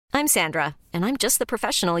I'm Sandra, and I'm just the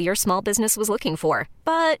professional your small business was looking for.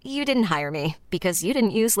 But you didn't hire me because you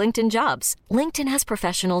didn't use LinkedIn Jobs. LinkedIn has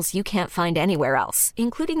professionals you can't find anywhere else,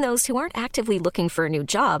 including those who aren't actively looking for a new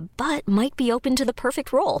job, but might be open to the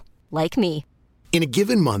perfect role, like me. In a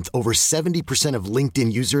given month, over 70% of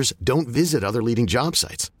LinkedIn users don't visit other leading job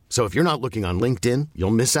sites. So if you're not looking on LinkedIn,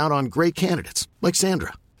 you'll miss out on great candidates like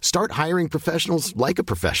Sandra. Start hiring professionals like a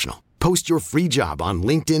professional. Post your free job on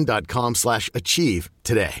linkedin.com/achieve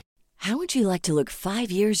today. How would you like to look 5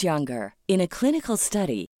 years younger? In a clinical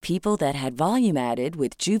study, people that had volume added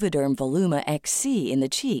with Juvederm Voluma XC in the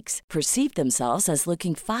cheeks perceived themselves as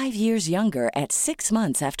looking 5 years younger at 6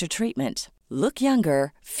 months after treatment. Look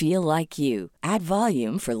younger, feel like you. Add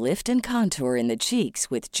volume for lift and contour in the cheeks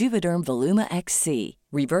with Juvederm Voluma XC.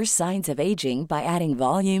 Reverse signs of aging by adding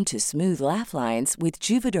volume to smooth laugh lines with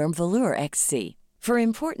Juvederm Volure XC. For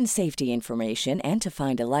important safety information and to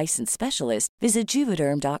find a licensed specialist, visit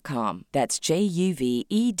Juvederm.com. That's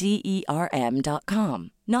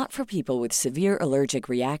JUVEDERM.com. Not for people with severe allergic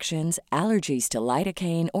reactions, allergies to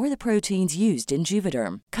lidocaine, or the proteins used in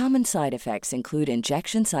Juvederm. Common side effects include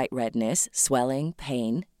injection site redness, swelling,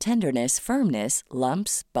 pain, tenderness, firmness,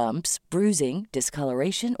 lumps, bumps, bruising,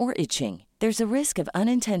 discoloration, or itching. There's a risk of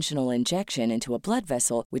unintentional injection into a blood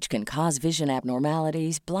vessel, which can cause vision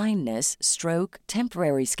abnormalities, blindness, stroke,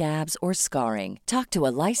 temporary scabs, or scarring. Talk to a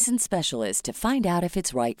licensed specialist to find out if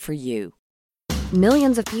it's right for you.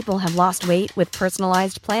 Millions of people have lost weight with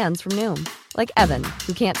personalized plans from Noom. Like Evan,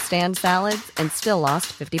 who can't stand salads and still lost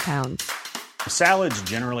 50 pounds. Salads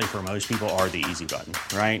generally for most people are the easy button,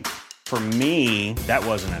 right? For me, that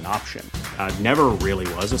wasn't an option. I never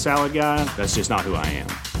really was a salad guy. That's just not who I am.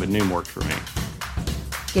 But Noom worked for me.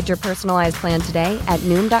 Get your personalized plan today at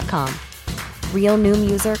Noom.com. Real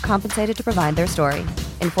Noom user compensated to provide their story.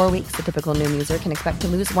 In 4 weeks, the typical Noom user can expect to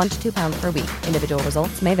lose 1 to 2 pounds per week. Individual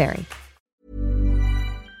results may vary.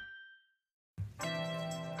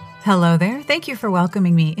 Hello there. Thank you for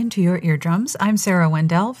welcoming me into your eardrums. I'm Sarah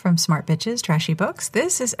Wendell from Smart Bitches Trashy Books.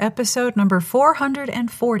 This is episode number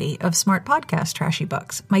 440 of Smart Podcast Trashy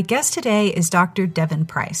Books. My guest today is Dr. Devon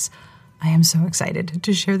Price. I am so excited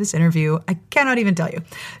to share this interview. I cannot even tell you.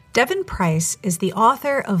 Devon Price is the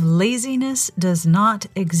author of Laziness Does Not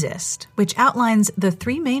Exist, which outlines the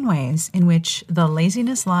 3 main ways in which the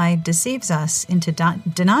laziness lie deceives us into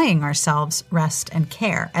denying ourselves rest and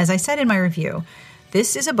care. As I said in my review,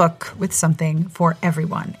 this is a book with something for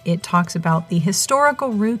everyone. It talks about the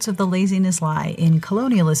historical roots of the laziness lie in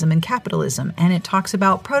colonialism and capitalism, and it talks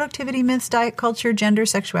about productivity myths, diet culture, gender,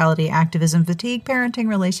 sexuality, activism, fatigue, parenting,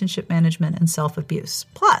 relationship management, and self-abuse.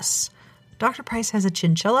 Plus, Dr. Price has a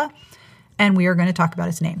chinchilla, and we are going to talk about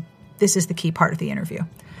its name. This is the key part of the interview.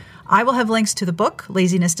 I will have links to the book,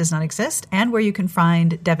 Laziness Does Not Exist, and where you can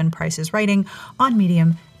find Devon Price's writing on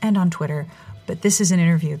Medium and on Twitter. But this is an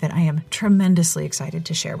interview that I am tremendously excited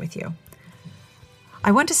to share with you.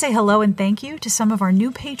 I want to say hello and thank you to some of our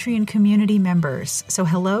new Patreon community members. So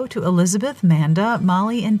hello to Elizabeth, Manda,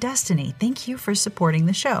 Molly, and Destiny. Thank you for supporting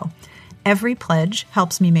the show. Every pledge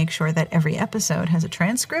helps me make sure that every episode has a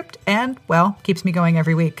transcript and, well, keeps me going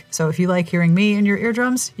every week. So if you like hearing me in your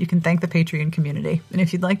eardrums, you can thank the Patreon community. And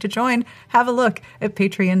if you'd like to join, have a look at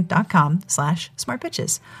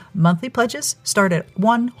patreon.com/smartbitches. Monthly pledges start at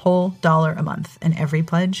 $1 whole a month, and every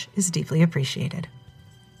pledge is deeply appreciated.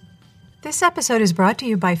 This episode is brought to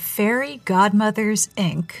you by Fairy Godmothers,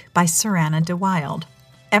 Inc. by Serana de Wilde.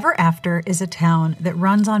 Ever After is a town that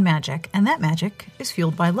runs on magic, and that magic is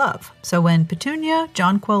fueled by love. So when Petunia,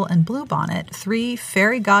 Jonquil, and Bluebonnet, 3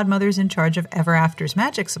 fairy godmothers in charge of Ever After's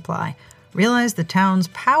magic supply, realize the town's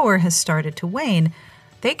power has started to wane,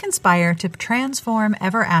 they conspire to transform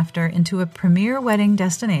Ever After into a premier wedding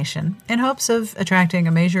destination in hopes of attracting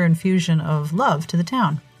a major infusion of love to the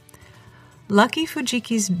town. Lucky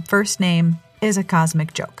Fujiki's first name is a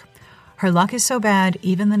cosmic joke. Her luck is so bad,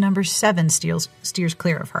 even the number 7 steers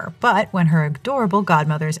clear of her. But when her adorable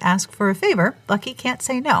godmothers ask for a favor, Lucky can't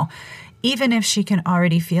say no, even if she can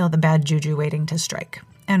already feel the bad juju waiting to strike.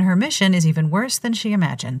 And her mission is even worse than she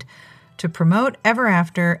imagined: to promote Ever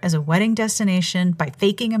After as a wedding destination by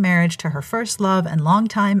faking a marriage to her first love and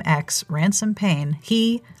longtime ex, Ransom Payne,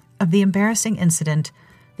 he of the embarrassing incident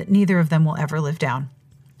that neither of them will ever live down.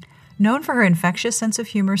 Known for her infectious sense of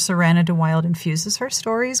humor, Serana de Wilde infuses her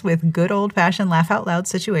stories with good old-fashioned laugh-out-loud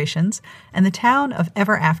situations, and the town of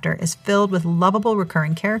Ever After is filled with lovable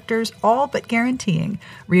recurring characters, all but guaranteeing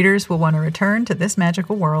readers will want to return to this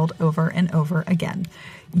magical world over and over again.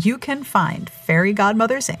 You can find Fairy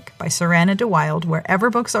Godmothers, Inc. by Serana de Wilde wherever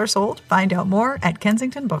books are sold. Find out more at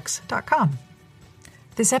kensingtonbooks.com.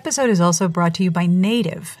 This episode is also brought to you by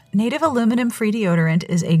Native. Native aluminum-free deodorant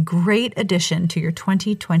is a great addition to your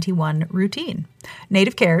 2021 routine.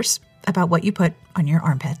 Native cares about what you put on your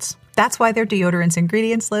armpits. That's why their deodorant's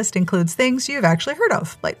ingredients list includes things you've actually heard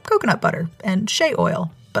of, like coconut butter and shea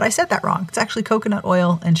oil. But I said that wrong. It's actually coconut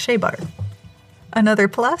oil and shea butter. Another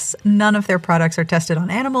plus, none of their products are tested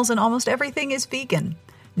on animals and almost everything is vegan.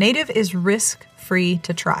 Native is risk-free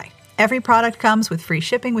to try. Every product comes with free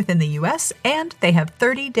shipping within the U.S., and they have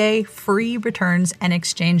 30-day free returns and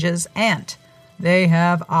exchanges, and they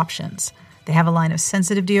have options. They have a line of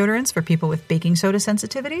sensitive deodorants for people with baking soda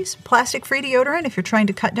sensitivities, plastic-free deodorant if you're trying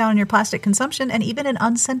to cut down on your plastic consumption, and even an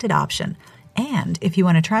unscented option. And if you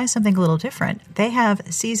want to try something a little different, they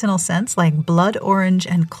have seasonal scents like blood orange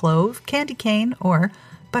and clove, candy cane, or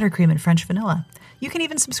buttercream and French vanilla. You can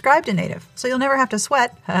even subscribe to Native, so you'll never have to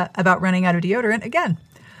sweat about running out of deodorant again.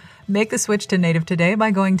 Make the switch to Native today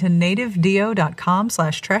by going to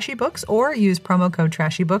nativedeo.com/trashybooks or use promo code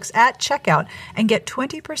trashybooks at checkout and get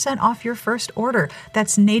 20% off your first order.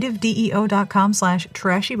 That's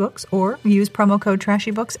nativedeo.com/trashybooks or use promo code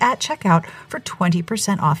trashybooks at checkout for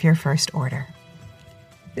 20% off your first order.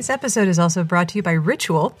 This episode is also brought to you by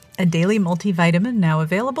Ritual, a daily multivitamin now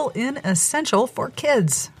available in Essential for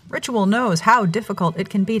Kids. Ritual knows how difficult it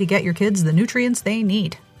can be to get your kids the nutrients they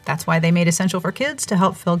need. That's why they made Essential for Kids to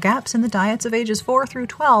help fill gaps in the diets of ages 4 through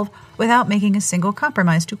 12 without making a single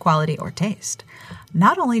compromise to quality or taste.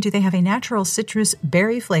 Not only do they have a natural citrus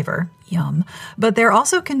berry flavor, yum, but they're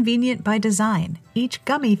also convenient by design. Each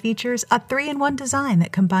gummy features a 3-in-1 design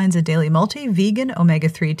that combines a daily multi, vegan,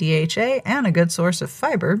 omega-3 DHA, and a good source of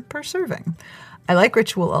fiber per serving. I like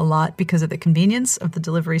Ritual a lot because of the convenience of the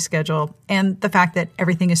delivery schedule and the fact that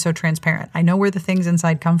everything is so transparent. I know where the things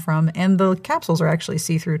inside come from, and the capsules are actually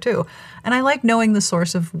see-through too. And I like knowing the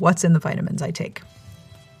source of what's in the vitamins I take.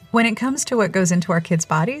 When it comes to what goes into our kids'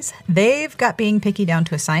 bodies, they've got being picky down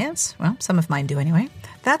to a science. Well, some of mine do anyway.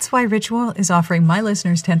 That's why Ritual is offering my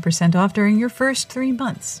listeners 10% off during your first 3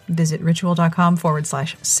 months. Visit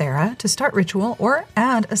ritual.com/Sarah to start Ritual or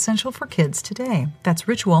add Essential for Kids today. That's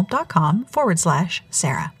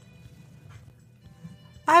ritual.com/Sarah.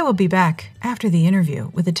 I will be back after the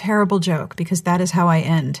interview with a terrible joke because that is how I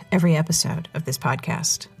end every episode of this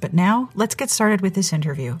podcast. But now, let's get started with this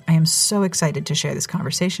interview. I am so excited to share this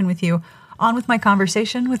conversation with you. On with my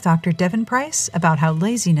conversation with Dr. Devon Price about how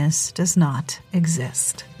laziness does not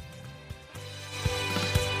exist.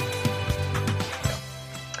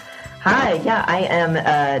 Hi, I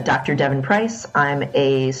am Dr. Devon Price. I'm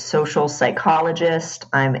a social psychologist.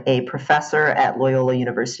 I'm a professor at Loyola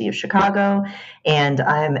University of Chicago, and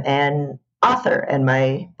I'm an author, and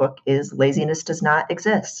my book is Laziness Does Not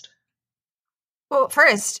Exist. Well,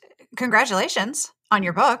 first, congratulations on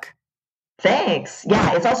your book. Thanks.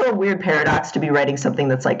 Yeah, it's also a weird paradox to be writing something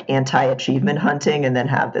that's like anti-achievement hunting and then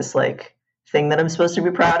have this like thing that I'm supposed to be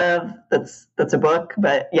proud of that's a book.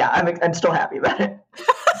 But yeah, I'm still happy about it.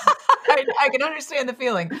 I can understand the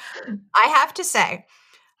feeling. I have to say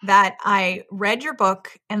that I read your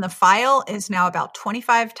book and the file is now about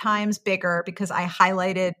 25 times bigger because I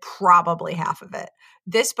highlighted probably half of it.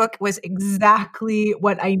 This book was exactly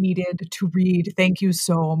what I needed to read. Thank you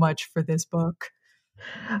so much for this book.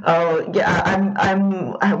 Oh yeah, I'm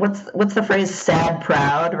what's the phrase? Sad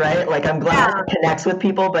proud, right? Like I'm glad it connects with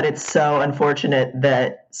people, but it's so unfortunate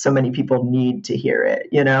that so many people need to hear it,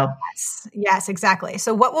 you know? Yes, exactly.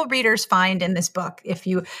 So what will readers find in this book? If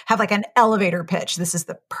you have like an elevator pitch, this is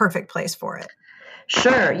the perfect place for it.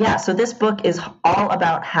 Sure. Yeah. So this book is all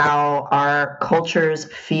about how our culture's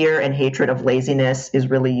fear and hatred of laziness is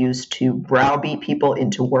really used to browbeat people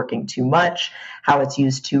into working too much, how it's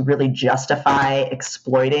used to really justify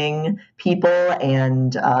exploiting people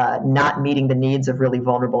and not meeting the needs of really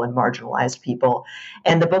vulnerable and marginalized people.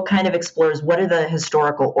 And the book kind of explores what are the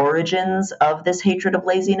historical origins of this hatred of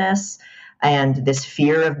laziness and this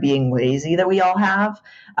fear of being lazy that we all have,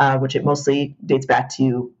 which it mostly dates back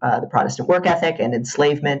to the Protestant work ethic and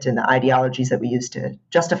enslavement and the ideologies that we use to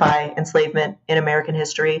justify enslavement in American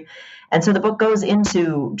history. And so the book goes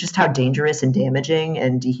into just how dangerous and damaging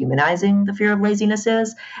and dehumanizing the fear of laziness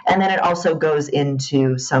is. And then it also goes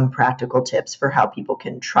into some practical tips for how people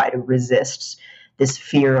can try to resist this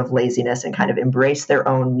fear of laziness and kind of embrace their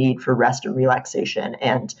own need for rest and relaxation,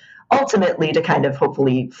 and ultimately to kind of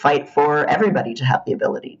hopefully fight for everybody to have the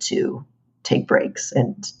ability to take breaks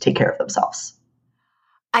and take care of themselves.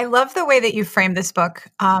 I love the way that you framed this book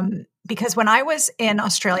because when I was in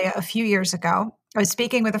Australia a few years ago, I was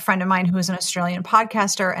speaking with a friend of mine who is an Australian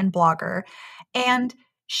podcaster and blogger, and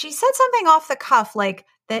she said something off the cuff like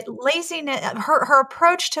that laziness, her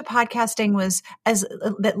approach to podcasting was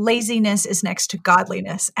that laziness is next to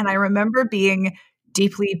godliness. And I remember being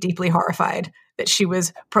deeply, deeply horrified that she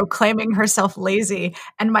was proclaiming herself lazy.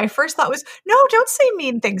 And my first thought was, no, don't say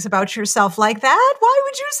mean things about yourself like that. Why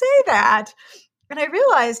would you say that? And I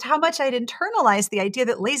realized how much I'd internalized the idea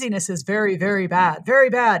that laziness is very, very bad, very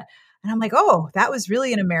bad. And I'm like, oh, that was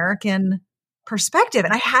really an American perspective.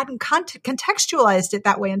 And I hadn't contextualized it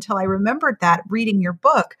that way until I remembered that reading your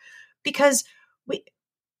book, because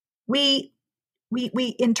we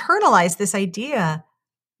internalize this idea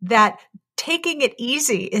that taking it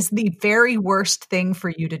easy is the very worst thing for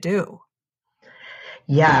you to do.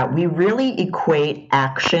 Yeah, we really equate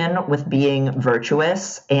action with being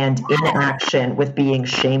virtuous and inaction with being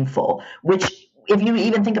shameful, which, if you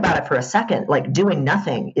even think about it for a second, like doing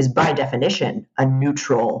nothing is by definition a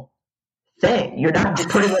neutral thing. You're not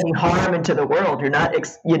putting any harm into the world. You're not,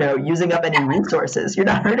 using up any resources. You're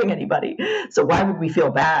not hurting anybody. So why would we feel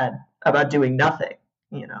bad about doing nothing,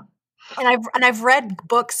 And I've read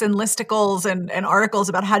books and listicles and articles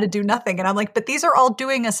about how to do nothing. And I'm like, but these are all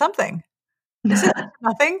doing a something. This is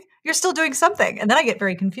nothing. You're still doing something. And then I get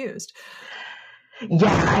very confused.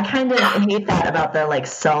 Yeah, I kind of hate that about the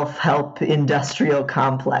self-help industrial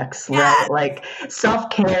complex, right? Like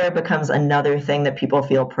self-care becomes another thing that people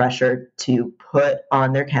feel pressured to put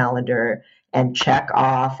on their calendar and check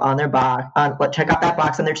off on their check off that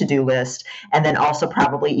box on their to-do list. And then also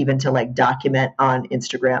probably even to document on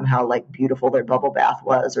Instagram how beautiful their bubble bath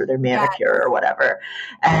was or their manicure or whatever.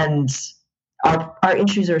 And our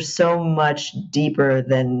issues are so much deeper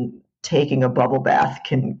than taking a bubble bath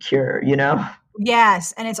can cure,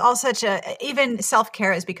 Yes. And it's all even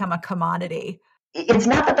self-care has become a commodity. It's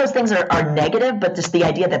not that those things are negative, but just the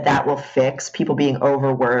idea that will fix people being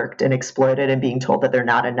overworked and exploited and being told that they're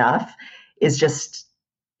not enough it's just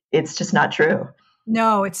not true.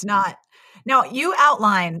 No, it's not. Now, you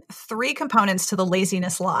outline 3 components to the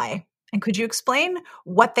laziness lie. And could you explain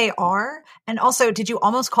what they are? And also, did you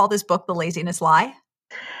almost call this book The Laziness Lie?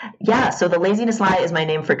 Yeah. So the laziness lie is my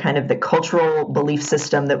name for kind of the cultural belief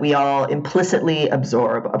system that we all implicitly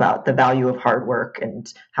absorb about the value of hard work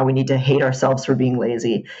and how we need to hate ourselves for being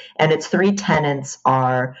lazy. And its 3 tenets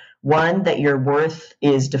are: 1, that your worth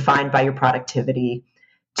is defined by your productivity;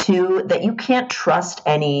 2, that you can't trust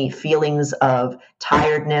any feelings of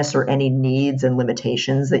tiredness or any needs and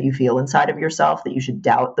limitations that you feel inside of yourself, that you should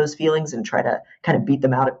doubt those feelings and try to kind of beat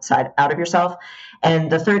them out of yourself.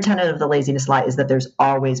 And the 3rd tenet of the laziness lie is that there's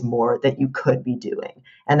always more that you could be doing.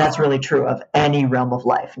 And that's really true of any realm of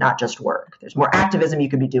life, not just work. There's more activism you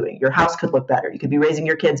could be doing. Your house could look better. You could be raising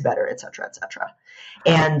your kids better, et cetera, et cetera.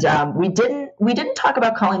 And we didn't talk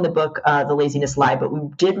about calling the book The Laziness Lie, but we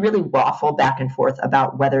did really waffle back and forth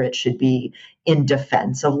about whether it should be in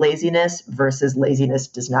defense of laziness versus laziness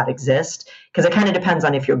does not exist. Because it kind of depends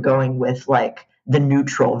on if you're going with the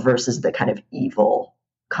neutral versus the kind of evil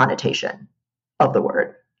connotation of the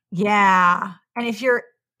word. Yeah. And if you're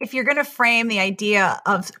going to frame the idea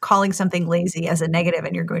of calling something lazy as a negative,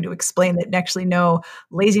 and you're going to explain that actually, no,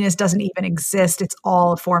 laziness doesn't even exist, it's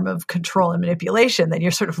all a form of control and manipulation, then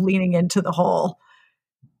you're sort of leaning into the whole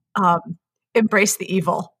embrace the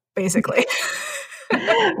evil, basically.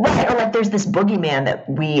 Right. Or there's this boogeyman that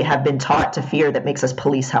we have been taught to fear that makes us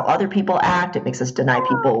police how other people act. It makes us deny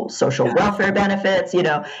people social welfare benefits, and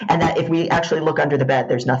that if we actually look under the bed,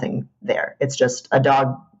 there's nothing there. It's just a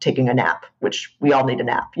dog taking a nap, which we all need a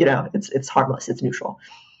nap. It's harmless. It's neutral.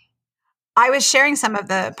 I was sharing some of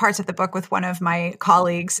the parts of the book with one of my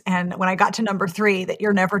colleagues. And when I got to number 3, that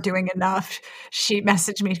you're never doing enough, she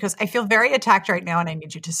messaged me. She goes, I feel very attacked right now and I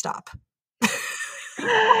need you to stop.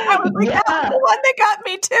 I was like, yeah. That was the one that got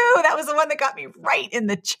me too. That was the one that got me right in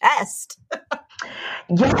the chest.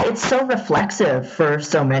 Yeah, it's so reflexive for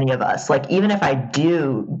so many of us. Even if I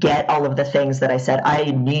do get all of the things that I said, I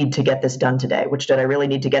need to get this done today, which did I really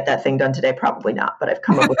need to get that thing done today? Probably not. But I've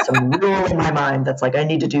come up with some rule in my mind that's I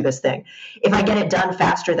need to do this thing. If I get it done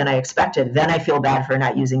faster than I expected, then I feel bad for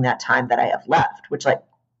not using that time that I have left, which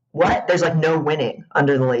what? There's no winning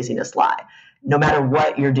under the laziness lie. No matter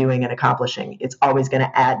what you're doing and accomplishing, it's always going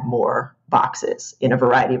to add more boxes in a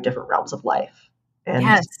variety of different realms of life. And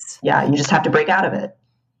yes. Yeah, you just have to break out of it.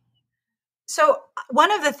 So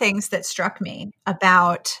one of the things that struck me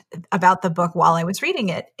about the book while I was reading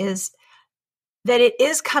it is that it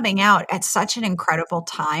is coming out at such an incredible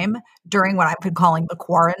time during what I've been calling the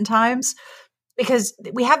quarantine times, because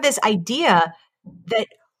we have this idea that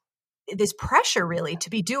this pressure really to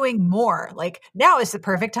be doing more. Now is the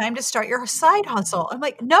perfect time to start your side hustle. I'm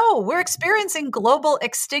like, no, we're experiencing global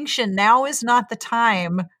extinction. Now is not the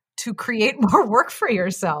time to create more work for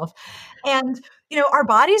yourself. And our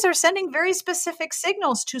bodies are sending very specific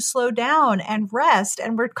signals to slow down and rest.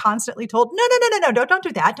 And we're constantly told, no, don't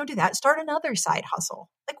do that. Don't do that. Start another side hustle.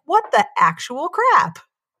 Like, what the actual crap?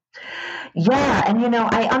 Yeah. And,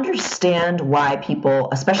 I understand why people,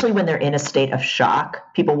 especially when they're in a state of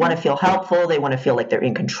shock, people want to feel helpful. They want to feel like they're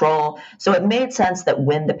in control. So it made sense that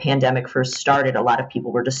when the pandemic first started, a lot of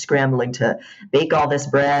people were just scrambling to bake all this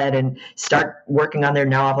bread and start working on their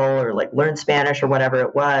novel or like learn Spanish or whatever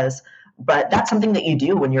it was. But that's something that you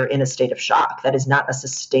do when you're in a state of shock. That is not a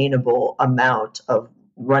sustainable amount of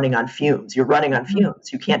running on fumes. You're running on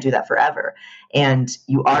fumes. You can't do that forever. And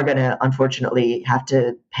you are going to, unfortunately, have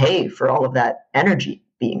to pay for all of that energy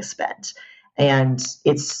being spent. And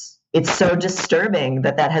it's so disturbing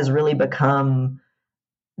that has really become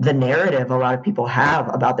the narrative a lot of people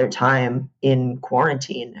have about their time in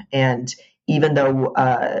quarantine. And even though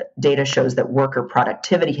data shows that worker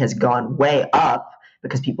productivity has gone way up,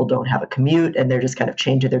 because people don't have a commute and they're just kind of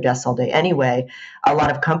chained to their desks all day anyway, a lot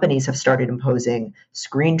of companies have started imposing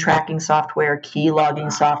screen tracking software, key logging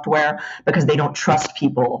software, because they don't trust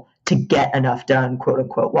people to get enough done, quote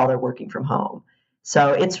unquote, while they're working from home.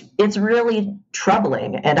 So it's really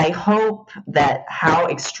troubling. And I hope that how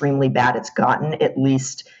extremely bad it's gotten at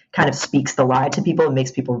least kind of speaks the lie to people and makes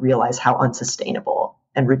people realize how unsustainable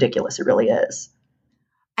and ridiculous it really is.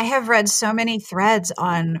 I have read so many threads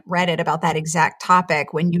on Reddit about that exact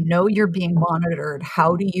topic. When you're being monitored,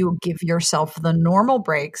 how do you give yourself the normal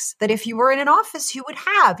breaks that if you were in an office, you would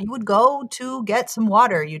have? You would go to get some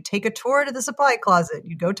water. You'd take a tour to the supply closet.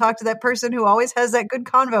 You'd go talk to that person who always has that good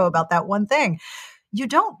convo about that one thing. You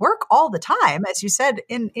don't work all the time, as you said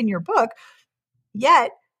in your book,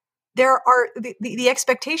 yet there are the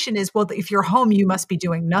expectation is, well, if you're home, you must be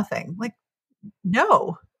doing nothing. Like,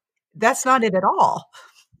 no, that's not it at all.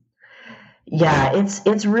 Yeah,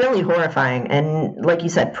 it's really horrifying. And like you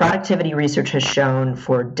said, productivity research has shown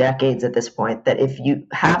for decades at this point that if you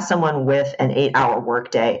have someone with an 8-hour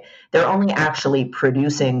workday, they're only actually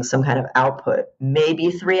producing some kind of output,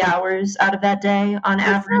 maybe 3 hours out of that day on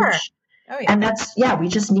average. Sure. Oh, yeah. And we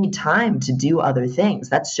just need time to do other things.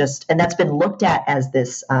 That's been looked at as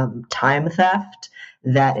this time theft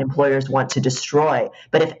that employers want to destroy.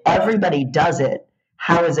 But if everybody does it,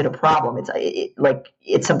 how is it a problem?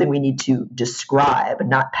 It's something we need to describe and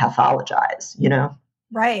not pathologize,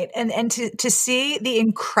 Right. And to see the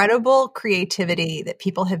incredible creativity that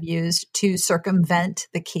people have used to circumvent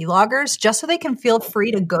the keyloggers just so they can feel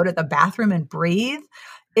free to go to the bathroom and breathe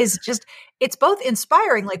is just, it's both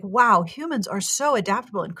inspiring, like, wow, humans are so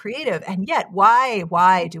adaptable and creative. And yet,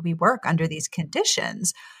 why do we work under these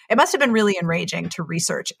conditions? It must have been really enraging to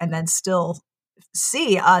research and then still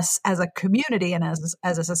see us as a community and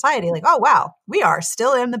as a society, like, oh, wow, we are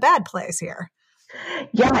still in the bad place here.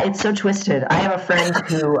 Yeah, it's so twisted. I have a friend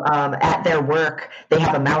who at their work, they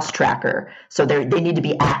have a mouse tracker. So they need to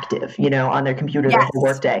be active, on their computer the whole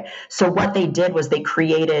workday. So what they did was they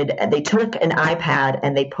took an iPad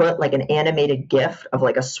and they put like an animated GIF of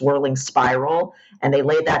like a swirling spiral, and they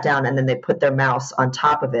laid that down, and then they put their mouse on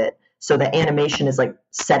top of it. So the animation is like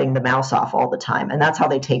setting the mouse off all the time. And that's how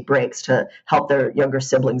they take breaks to help their younger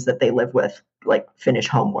siblings that they live with, like, finish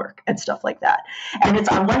homework and stuff like that. And it's,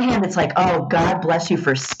 on one hand, it's like, oh, God bless you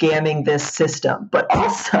for scamming this system. But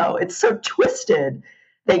also it's so twisted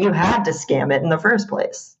that you had to scam it in the first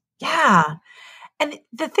place. Yeah. And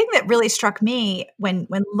the thing that really struck me when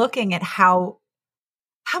looking at how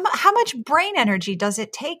much brain energy does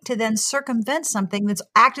it take to then circumvent something that's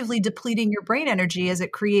actively depleting your brain energy as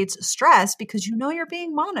it creates stress because you're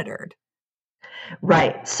being monitored?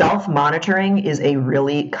 Right. Self-monitoring is a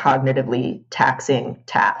really cognitively taxing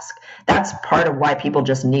task. That's part of why people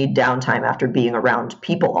just need downtime after being around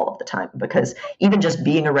people all of the time, because even just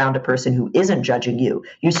being around a person who isn't judging you,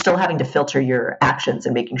 you're still having to filter your actions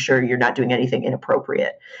and making sure you're not doing anything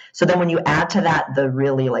inappropriate. So then when you add to that the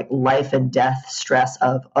really like life and death stress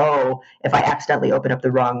of, oh, if I accidentally open up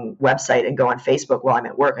the wrong website and go on Facebook while I'm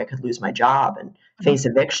at work, I could lose my job and face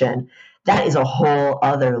eviction. That is a whole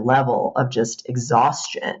other level of just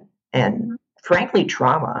exhaustion and, frankly,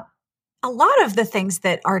 trauma. A lot of the things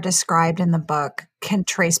that are described in the book can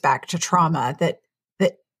trace back to trauma, that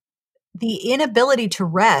the inability to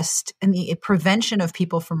rest and the prevention of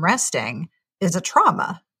people from resting is a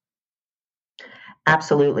trauma.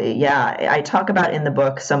 Absolutely. Yeah. I talk about in the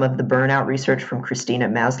book some of the burnout research from Christina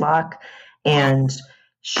Maslach, and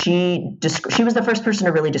she was the first person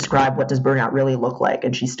to really describe what does burnout really look like.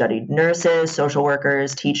 And she studied nurses, social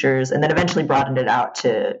workers, teachers, and then eventually broadened it out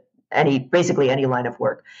to basically any line of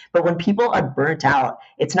work. But when people are burnt out,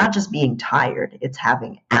 it's not just being tired, it's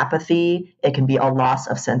having apathy. It can be a loss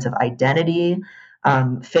of sense of identity.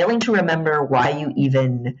 failing to remember why you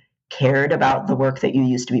even cared about the work that you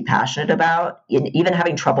used to be passionate about, and even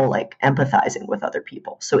having trouble like empathizing with other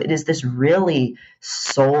people. So it is this really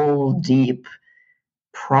soul deep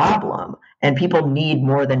problem, and people need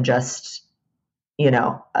more than just,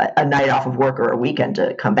 a night off of work or a weekend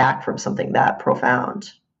to come back from something that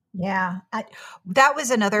profound. Yeah, that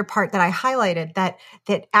was another part that I highlighted, that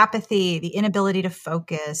apathy, the inability to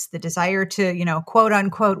focus, the desire to, quote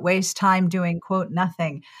unquote, waste time doing quote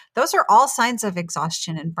nothing. Those are all signs of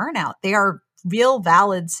exhaustion and burnout. They are real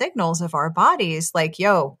valid signals of our bodies like,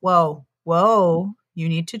 yo, whoa, you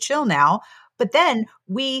need to chill now. But then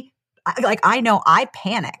I know I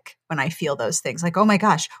panic when I feel those things like, oh my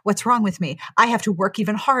gosh, what's wrong with me? I have to work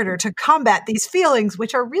even harder to combat these feelings,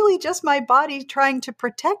 which are really just my body trying to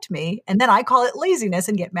protect me. And then I call it laziness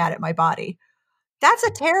and get mad at my body. That's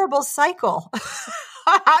a terrible cycle.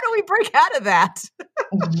 How do we break out of that?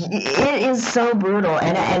 It is so brutal.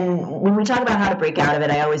 And when we talk about how to break out of it,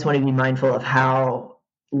 I always want to be mindful of how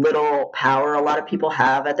little power a lot of people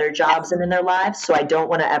have at their jobs and in their lives. So I don't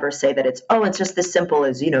want to ever say that it's just as simple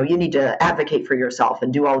as, you need to advocate for yourself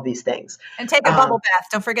and do all of these things. And take a bubble bath.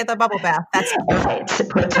 Don't forget the bubble bath. That's right.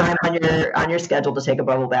 Put time on your schedule to take a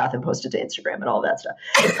bubble bath and post it to Instagram and all that stuff.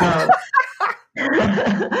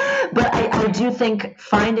 But I do think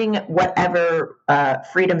finding whatever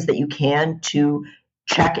freedoms that you can to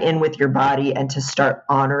check in with your body and to start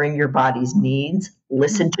honoring your body's needs.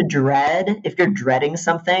 Listen to dread. If you're dreading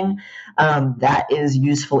something, that is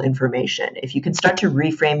useful information. If you can start to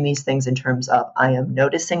reframe these things in terms of I am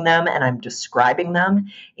noticing them and I'm describing them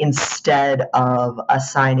instead of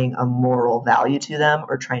assigning a moral value to them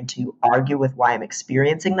or trying to argue with why I'm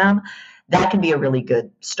experiencing them, that can be a really good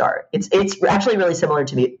start. It's actually really similar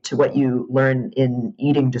to what you learn in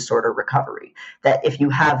eating disorder recovery, that if you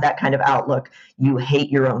have that kind of outlook, you hate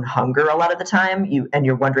your own hunger a lot of the time, and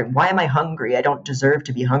you're wondering, why am I hungry? I don't deserve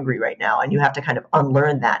to be hungry right now. And you have to kind of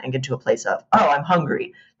unlearn that and get to a place of, oh, I'm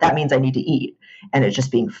hungry. That means I need to eat. And it's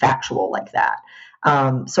just being factual like that.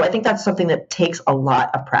 So I think that's something that takes a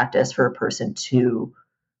lot of practice for a person to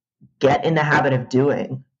get in the habit of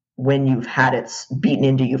doing, when you've had it beaten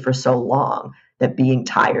into you for so long that being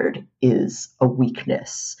tired is a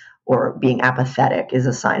weakness or being apathetic is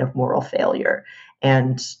a sign of moral failure.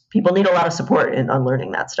 And people need a lot of support in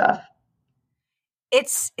unlearning that stuff.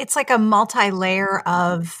 It's like a multi-layer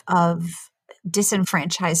of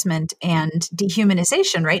disenfranchisement and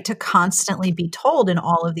dehumanization, right? To constantly be told in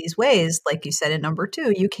all of these ways, like you said in number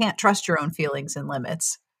 2, you can't trust your own feelings and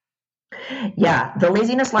limits. Yeah, the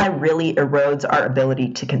laziness lie really erodes our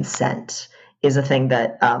ability to consent is a thing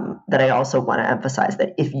that I also want to emphasize,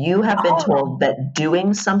 that if you have been told that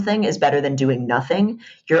doing something is better than doing nothing,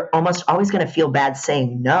 you're almost always going to feel bad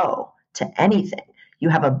saying no to anything. You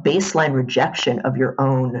have a baseline rejection of your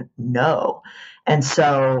own no. And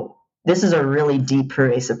so this is a really deep,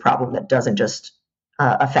 pervasive problem that doesn't just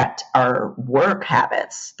affect our work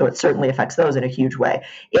habits, though it certainly affects those in a huge way.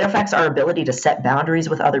 It affects our ability to set boundaries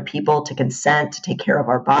with other people, to consent, to take care of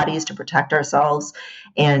our bodies, to protect ourselves.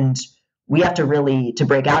 And we have to really, to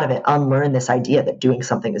break out of it, unlearn this idea that doing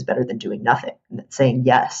something is better than doing nothing, and that saying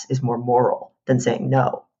yes is more moral than saying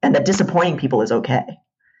no, and that disappointing people is okay.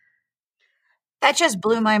 That just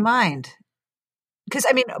blew my mind. Because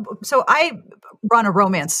so I run a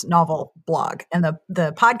romance novel blog, and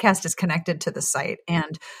the podcast is connected to the site.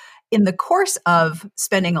 And in the course of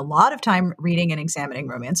spending a lot of time reading and examining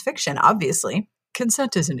romance fiction, obviously,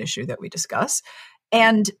 consent is an issue that we discuss.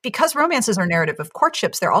 And because romances are narrative of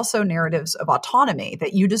courtships, they're also narratives of autonomy,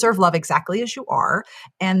 that you deserve love exactly as you are,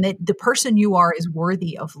 and that the person you are is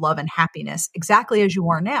worthy of love and happiness exactly as you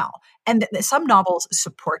are now. And some novels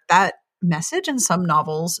support that message and some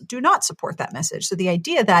novels do not support that message. So the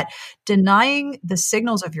idea that denying the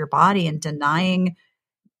signals of your body and denying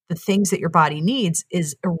the things that your body needs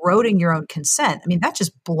is eroding your own consent. That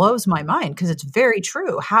just blows my mind, because it's very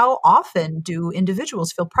true. How often do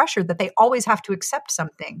individuals feel pressured that they always have to accept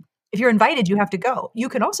something? If you're invited, you have to go. You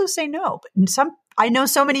can also say no. But I know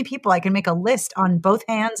so many people, I can make a list on both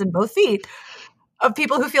hands and both feet of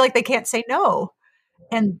people who feel like they can't say no.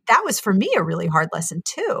 And that was, for me, a really hard lesson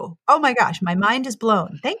too. Oh my gosh, my mind is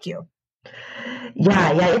blown. Thank you.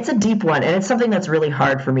 Yeah, it's a deep one. And it's something that's really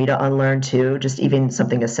hard for me to unlearn too. Just even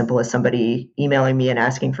something as simple as somebody emailing me and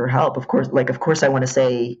asking for help. Of course I want to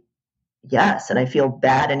say yes. And I feel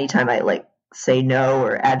bad anytime I say no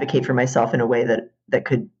or advocate for myself in a way that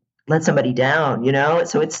could let somebody down,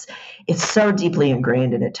 So it's so deeply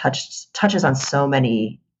ingrained, and it touches on so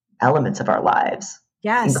many elements of our lives.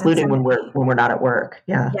 Yes. Including when we're not at work.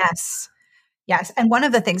 Yeah. Yes. Yes. And one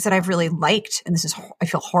of the things that I've really liked, and I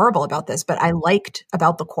feel horrible about this, but I liked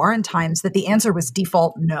about the quarantines that the answer was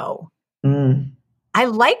default no. Mm. I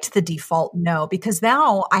liked the default no, because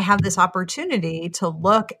now I have this opportunity to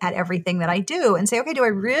look at everything that I do and say, okay, do I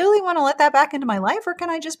really want to let that back into my life? Or can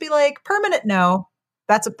I just be like, permanent no?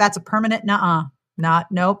 That's a permanent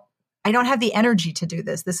nope. I don't have the energy to do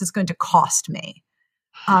this. This is going to cost me.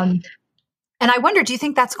 And I wonder, do you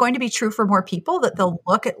think that's going to be true for more people, that they'll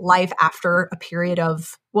look at life after a period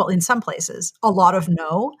of, well, in some places, a lot of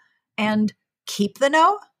no, and keep the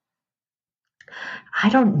no? I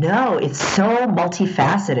don't know. It's so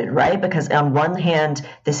multifaceted, right? Because on one hand,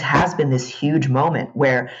 this has been this huge moment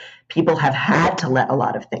where people have had to let a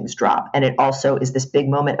lot of things drop. And it also is this big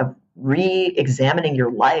moment of re-examining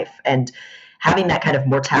your life and having that kind of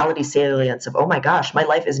mortality salience of, oh my gosh, my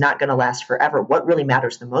life is not going to last forever. What really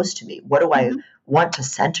matters the most to me? What do I want to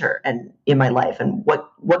center in my life? And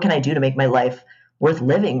what can I do to make my life worth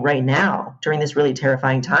living right now during this really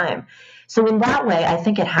terrifying time? So in that way, I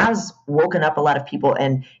think it has woken up a lot of people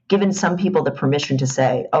and given some people the permission to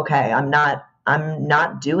say, okay, I'm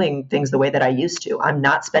not doing things the way that I used to. I'm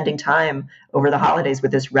not spending time over the holidays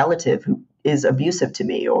with this relative who is abusive to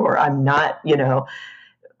me, or I'm not,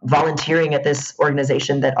 volunteering at this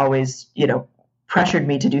organization that always, pressured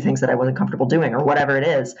me to do things that I wasn't comfortable doing, or whatever it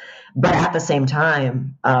is. But at the same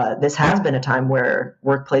time, this has been a time where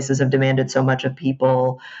workplaces have demanded so much of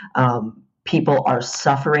people. People are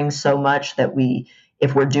suffering so much that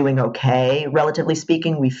if we're doing okay, relatively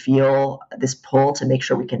speaking, we feel this pull to make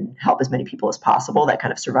sure we can help as many people as possible, that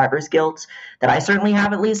kind of survivor's guilt that I certainly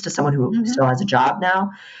have, at least as someone who still has a job now.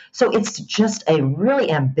 So it's just a really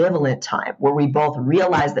ambivalent time where we both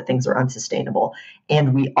realize that things are unsustainable.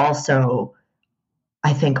 And we also,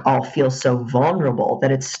 I think, all feel so vulnerable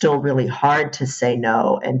that it's still really hard to say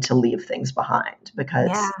no and to leave things behind, because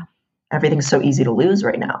everything's so easy to lose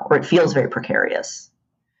right now, or it feels very precarious.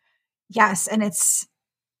 Yes. And it's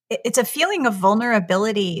a feeling of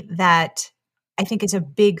vulnerability that I think is a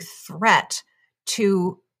big threat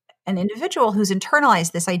to an individual who's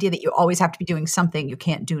internalized this idea that you always have to be doing something, you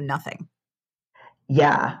can't do nothing.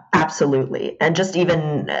 Yeah, absolutely. And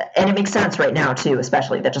and it makes sense right now too,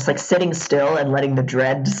 especially that just like sitting still and letting the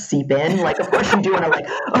dread seep in. Like, of course you do want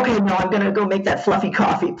to okay, no, I'm going to go make that fluffy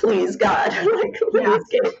coffee. Please, God. Let me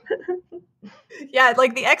escape. Yeah.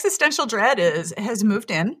 Like the existential dread has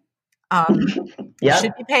moved in.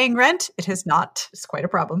 Should be paying rent. It has not. It's quite a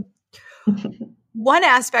problem. One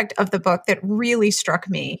aspect of the book that really struck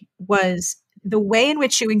me was the way in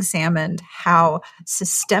which you examined how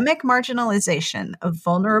systemic marginalization of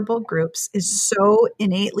vulnerable groups is so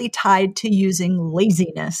innately tied to using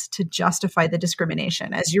laziness to justify the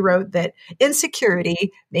discrimination. As you wrote, that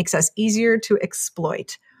insecurity makes us easier to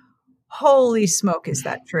exploit. Holy smoke, is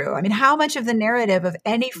that true? I mean, how much of the narrative of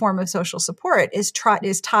any form of social support is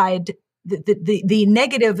tied the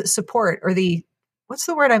negative support, or what's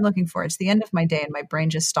the word I'm looking for? It's the end of my day and my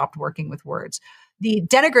brain just stopped working with words. The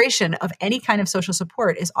denigration of any kind of social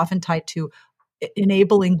support is often tied to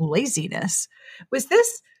enabling laziness. Was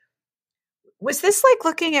this like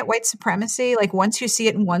looking at white supremacy? Like once you see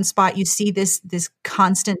it in one spot, you see this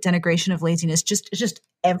constant denigration of laziness just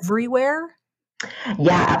everywhere?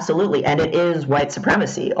 Yeah, absolutely. And it is white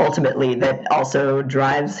supremacy ultimately that also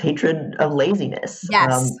drives hatred of laziness.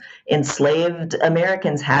 Yes. Enslaved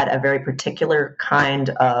Americans had a very particular kind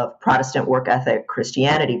of Protestant work ethic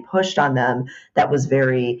Christianity pushed on them that was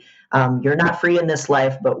very, you're not free in this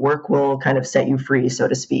life, but work will kind of set you free, so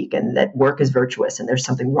to speak, and that work is virtuous and there's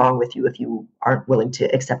something wrong with you if you aren't willing to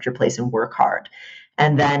accept your place and work hard.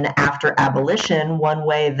 And then after abolition, one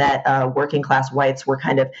way that working class whites were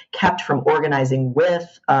kind of kept from organizing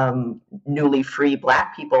with newly free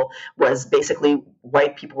Black people was basically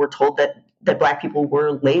white people were told that Black people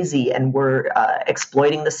were lazy and were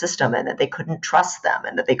exploiting the system, and that they couldn't trust them,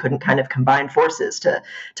 and that they couldn't kind of combine forces to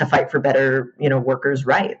fight for better, workers'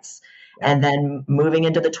 rights. And then moving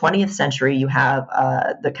into the 20th century, you have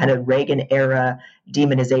the kind of Reagan era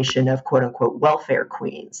demonization of quote unquote welfare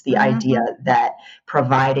queens, the idea that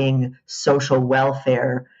providing social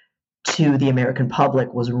welfare to the American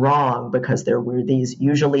public was wrong because there were these,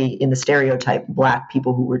 usually in the stereotype, Black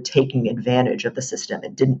people who were taking advantage of the system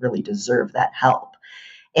and didn't really deserve that help.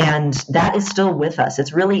 And that is still with us.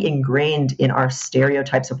 It's really ingrained in our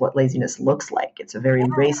stereotypes of what laziness looks like. It's a very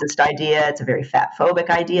racist idea. It's a very fat-phobic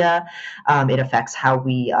idea. It affects how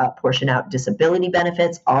we portion out disability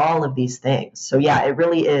benefits, all of these things. So yeah, it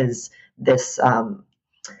really is this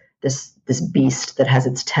beast that has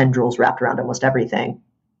its tendrils wrapped around almost everything.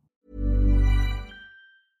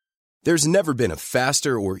 There's never been a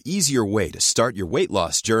faster or easier way to start your weight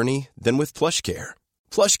loss journey than with PlushCare.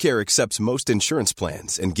 PlushCare accepts most insurance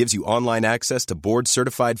plans and gives you online access to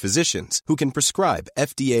board-certified physicians who can prescribe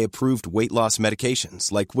FDA-approved weight loss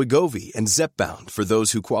medications like Wegovy and Zepbound for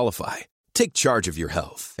those who qualify. Take charge of your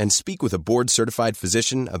health and speak with a board-certified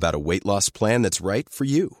physician about a weight loss plan that's right for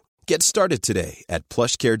you. Get started today at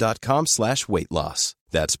plushcare.com/weight loss.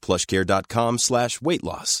 That's plushcare.com/weight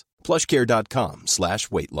loss.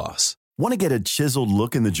 plushcare.com/weight loss. Want to get a chiseled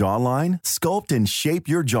look in the jawline? Sculpt and shape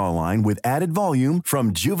your jawline with added volume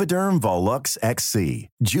from Juvederm Volux XC.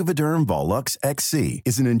 Juvederm Volux XC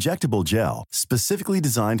is an injectable gel specifically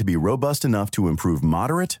designed to be robust enough to improve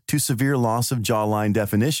moderate to severe loss of jawline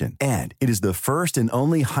definition. And it is the first and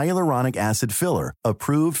only hyaluronic acid filler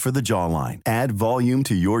approved for the jawline. Add volume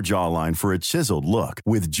to your jawline for a chiseled look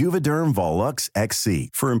with Juvederm Volux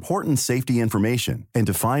XC. For important safety information and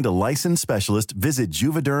to find a licensed specialist, visit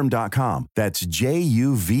juvederm.com. That's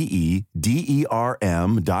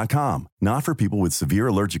JUVEDERM.com. Not for people with severe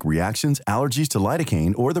allergic reactions, allergies to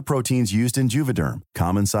lidocaine, or the proteins used in Juvederm.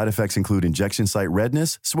 Common side effects include injection site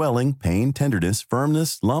redness, swelling, pain, tenderness,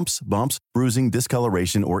 firmness, lumps, bumps, bruising,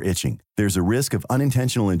 discoloration, or itching. There's a risk of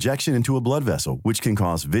unintentional injection into a blood vessel, which can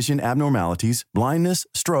cause vision abnormalities, blindness,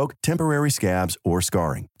 stroke, temporary scabs, or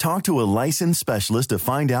scarring. Talk to a licensed specialist to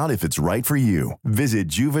find out if it's right for you. Visit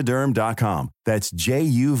Juvederm.com. That's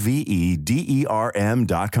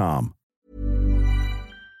JUVEDERM.com.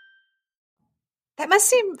 That must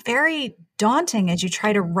seem very daunting as you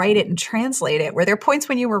try to write it and translate it. Were there points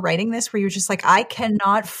when you were writing this where you're just like, I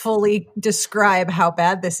cannot fully describe how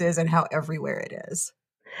bad this is and how everywhere it is?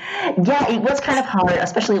 Yeah, it was kind of hard,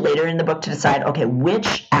 especially later in the book, to decide, okay,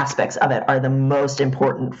 which aspects of it are the most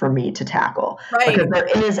important for me to tackle. Right. Because there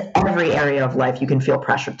is every area of life you can feel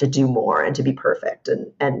pressured to do more and to be perfect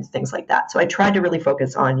and things like that. So I tried to really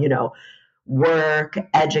focus on, work,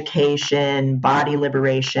 education, body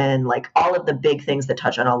liberation, like all of the big things that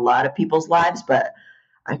touch on a lot of people's lives. But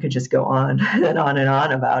I could just go on and on and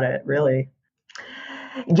on about it, really.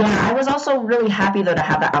 Yeah, I was also really happy, though, to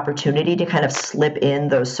have the opportunity to kind of slip in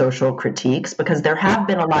those social critiques, because there have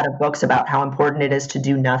been a lot of books about how important it is to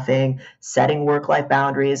do nothing, setting work-life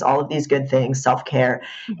boundaries, all of these good things, self-care.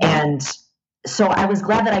 And so I was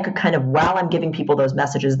glad that I could kind of, while I'm giving people those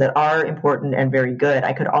messages that are important and very good,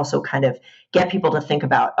 I could also kind of get people to think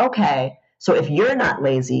about, okay, so if you're not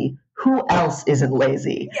lazy, who else isn't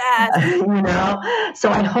lazy? Yes.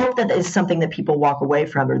 So I hope that is something that people walk away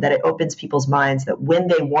from, or that it opens people's minds that when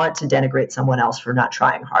they want to denigrate someone else for not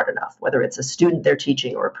trying hard enough, whether it's a student they're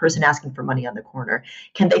teaching or a person asking for money on the corner,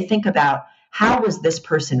 can they think about, how was this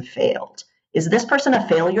person failed? Is this person a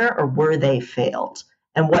failure, or were they failed?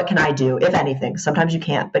 And what can I do, if anything? Sometimes you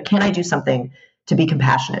can't, but can I do something to be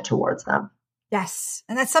compassionate towards them? Yes.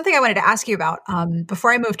 And that's something I wanted to ask you about.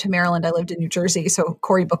 Before I moved to Maryland, I lived in New Jersey. So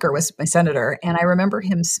Cory Booker was my senator. And I remember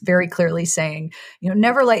him very clearly saying,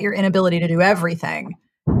 never let your inability to do everything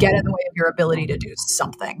get in the way of your ability to do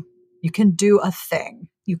something. You can do a thing.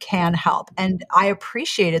 You can help. And I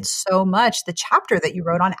appreciated so much the chapter that you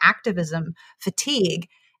wrote on activism fatigue,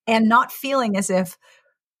 and not feeling as if,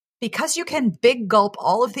 because you can big gulp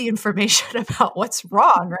all of the information about what's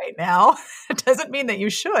wrong right now, it doesn't mean that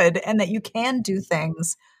you should, and that you can do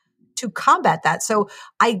things to combat that. So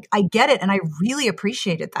I get it. And I really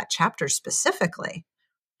appreciated that chapter specifically.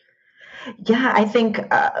 Yeah, I think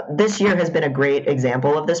this year has been a great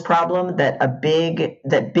example of this problem, that big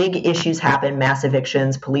issues happen, mass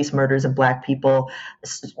evictions, police murders of Black people,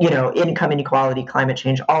 income inequality, climate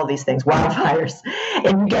change, all of these things, wildfires.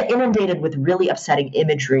 And you get inundated with really upsetting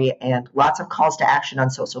imagery and lots of calls to action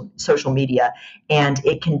on social media. And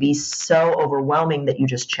it can be so overwhelming that you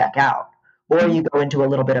just check out, or you go into a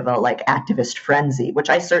little bit of a activist frenzy,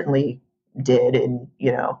 which I certainly did in,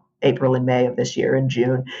 April and May of this year and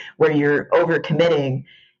June, where you're overcommitting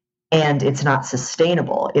and it's not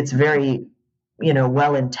sustainable. It's very,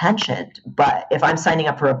 well-intentioned. But if I'm signing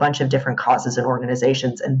up for a bunch of different causes and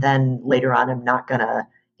organizations, and then later on I'm not going to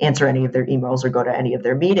answer any of their emails or go to any of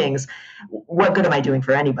their meetings, what good am I doing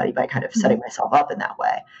for anybody by kind of setting myself up in that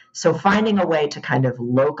way? So finding a way to kind of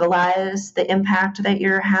localize the impact that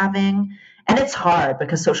you're having. And it's hard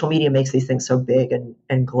because social media makes these things so big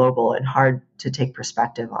and global and hard to take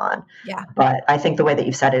perspective on. Yeah. But I think the way that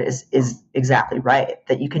you've said it is exactly right,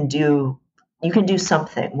 that you can do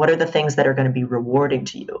something. What are the things that are going to be rewarding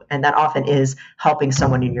to you? And that often is helping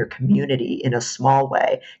someone in your community in a small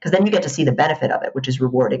way, because then you get to see the benefit of it, which is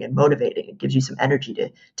rewarding and motivating. It gives you some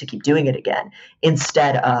energy to keep doing it again,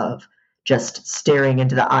 instead of just staring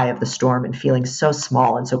into the eye of the storm and feeling so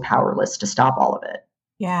small and so powerless to stop all of it.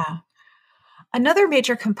 Yeah. Another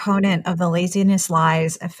major component of the laziness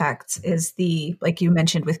lies effects is like you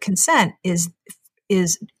mentioned with consent, is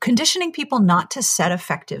conditioning people not to set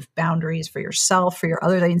effective boundaries for yourself, for your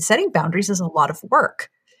others. I mean, setting boundaries is a lot of work.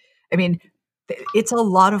 I mean, it's a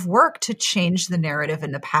lot of work to change the narrative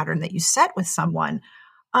and the pattern that you set with someone.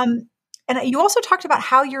 And you also talked about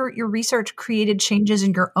how your research created changes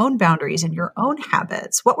in your own boundaries and your own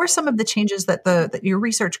habits. What were some of the changes that your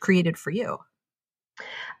research created for you?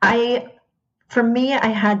 For me, I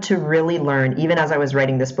had to really learn, even as I was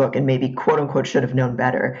writing this book, and maybe quote unquote should have known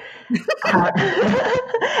better, how,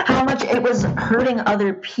 how much it was hurting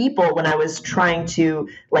other people when I was trying to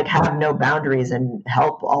like have no boundaries and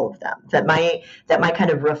help all of them. That my kind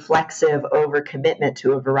of reflexive overcommitment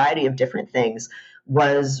to a variety of different things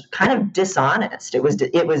was kind of dishonest. It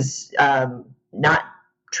was not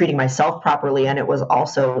treating myself properly, and it was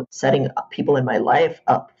also setting people in my life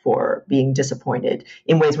up for being disappointed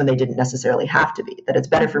in ways when they didn't necessarily have to be. That it's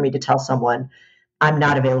better for me to tell someone I'm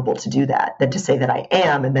not available to do that than to say that I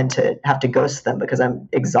am and then to have to ghost them because I'm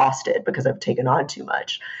exhausted because I've taken on too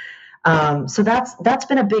much. So that's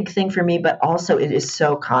been a big thing for me, but also it is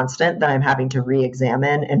so constant that I'm having to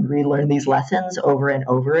re-examine and relearn these lessons over and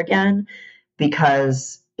over again,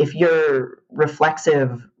 because if your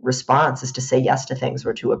reflexive response is to say yes to things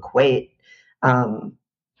or to equate,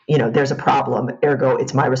 there's a problem, ergo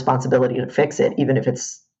it's my responsibility to fix it, even if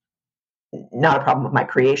it's not a problem of my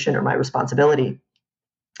creation or my responsibility,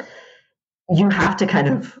 you have to kind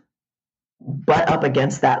of butt up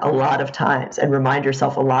against that a lot of times and remind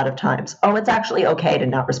yourself a lot of times, oh, it's actually okay to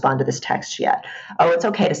not respond to this text yet. Oh, it's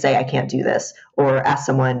okay to say I can't do this, or ask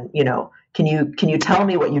someone, can you tell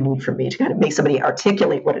me what you need from me, to kind of make somebody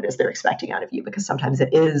articulate what it is they're expecting out of you, because sometimes it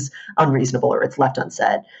is unreasonable or it's left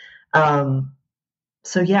unsaid.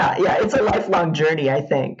 So yeah, it's a lifelong journey, I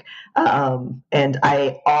think. And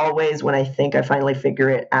I always, when I think I finally figure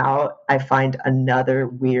it out, I find another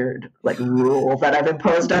weird rule that I've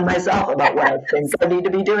imposed on myself about what I think I need to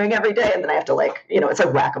be doing every day. And then I have to it's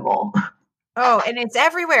like whack-a-mole. Oh, and it's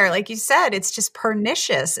everywhere. Like you said, it's just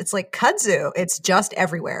pernicious. It's like kudzu. It's just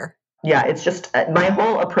everywhere. Yeah, it's just my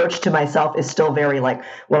whole approach to myself is still very well,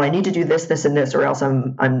 I need to do this, this, and this, or else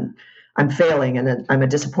I'm failing and then I'm a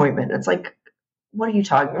disappointment. It's like, what are you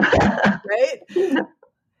talking about? Right?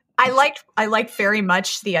 I liked very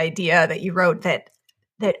much the idea that you wrote that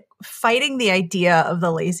fighting the idea of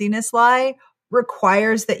the laziness lie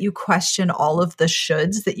requires that you question all of the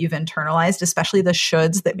shoulds that you've internalized, especially the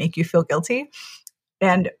shoulds that make you feel guilty.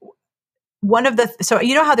 And so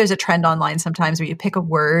you know how there's a trend online sometimes where you pick a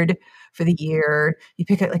word for the year, you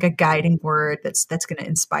pick a guiding word that's going to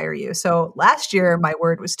inspire you. So last year my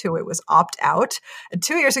word was it was opt out, and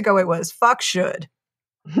 2 years ago it was fuck should,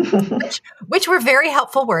 which were very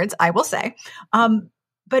helpful words, I will say.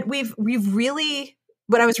 But we've really,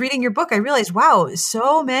 when I was reading your book, I realized, wow,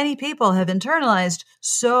 so many people have internalized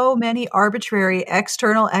so many arbitrary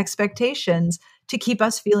external expectations to keep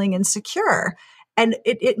us feeling insecure. And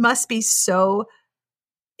it must be so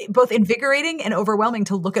both invigorating and overwhelming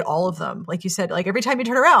to look at all of them. Like you said, every time you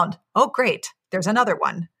turn around, oh, great, there's another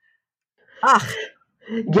one.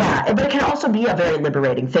 Yeah, but it can also be a very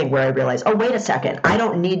liberating thing where I realize, oh, wait a second, I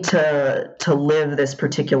don't need to live this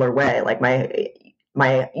particular way.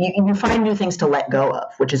 You find new things to let go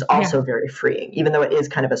of, which is also very freeing, even though it is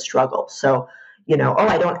kind of a struggle. So,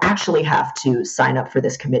 I don't actually have to sign up for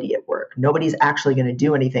this committee at work. Nobody's actually going to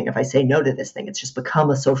do anything if I say no to this thing. It's just become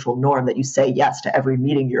a social norm that you say yes to every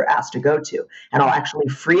meeting you're asked to go to. And I'll actually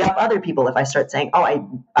free up other people if I start saying, oh,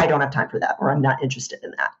 I don't have time for that, or I'm not interested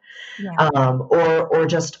in that. Yeah. Or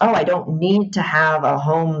just, oh, I don't need to have a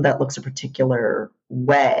home that looks a particular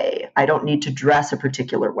way. I don't need to dress a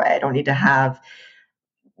particular way. I don't need to have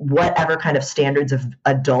whatever kind of standards of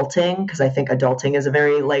adulting, because I think adulting is a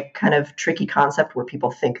very kind of tricky concept where people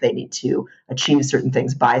think they need to achieve certain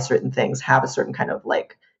things, buy certain things, have a certain kind of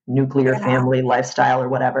nuclear family lifestyle or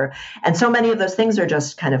whatever. And so many of those things are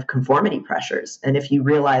just kind of conformity pressures. And if you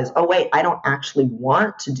realize, oh, wait, I don't actually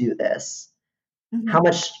want to do this, how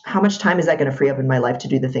much time is that going to free up in my life to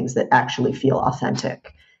do the things that actually feel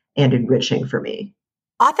authentic and enriching for me?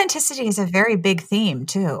 Authenticity is a very big theme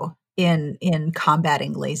too in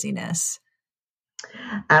combating laziness.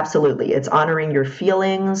 Absolutely. It's honoring your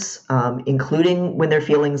feelings, including when they're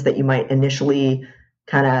feelings that you might initially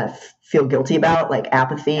kind of feel guilty about, like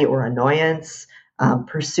apathy or annoyance,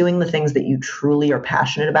 pursuing the things that you truly are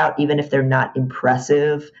passionate about, even if they're not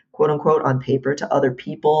impressive, quote unquote, on paper to other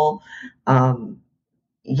people.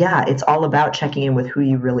 It's all about checking in with who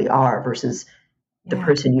you really are versus the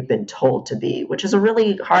person you've been told to be, which is a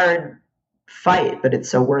really hard fight, but it's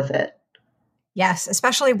so worth it. Yes,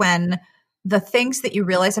 especially when the things that you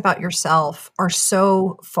realize about yourself are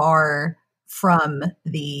so far from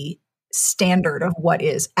the standard of what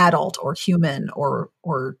is adult or human or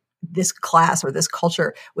this class or this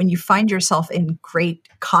culture, when you find yourself in great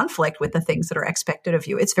conflict with the things that are expected of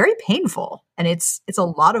you, it's very painful. And it's a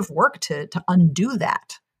lot of work to undo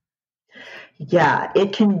that. Yeah,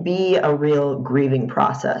 it can be a real grieving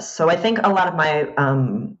process. So I think a lot of my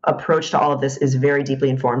approach to all of this is very deeply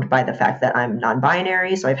informed by the fact that I'm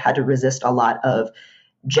non-binary. So I've had to resist a lot of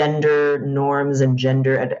gender norms and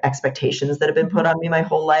gender expectations that have been put on me my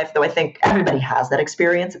whole life, though I think everybody has that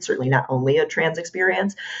experience. It's certainly not only a trans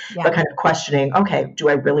experience, but kind of questioning, okay, do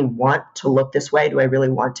I really want to look this way? Do I really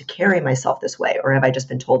want to carry myself this way? Or have I just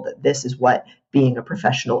been told that this is what being a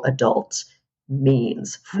professional adult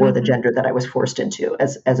means for the gender that I was forced into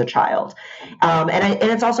as a child. And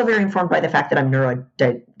it's also very informed by the fact that I'm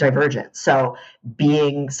neurodivergent. So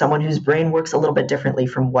being someone whose brain works a little bit differently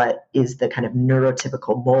from what is the kind of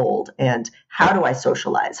neurotypical mold, and how do I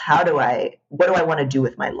socialize? What do I want to do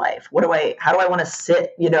with my life? How do I want to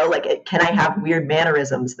sit? Can I have weird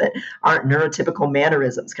mannerisms that aren't neurotypical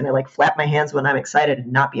mannerisms? Can I like flap my hands when I'm excited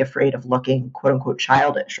and not be afraid of looking quote unquote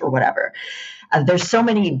childish or whatever? There's so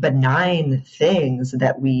many benign things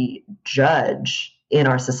that we judge in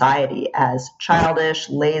our society as childish,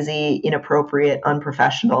 lazy, inappropriate,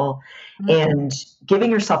 unprofessional, and giving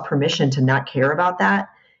yourself permission to not care about that.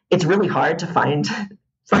 It's really hard to find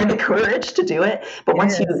the courage to do it. But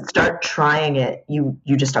once you start trying it, you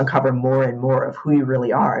just uncover more and more of who you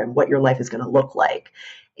really are and what your life is going to look like.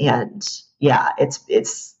 And yeah,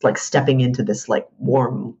 it's like stepping into this like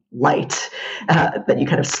warm light that you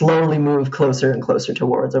kind of slowly move closer and closer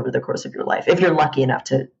towards over the course of your life, if you're lucky enough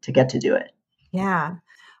to get to do it. Yeah.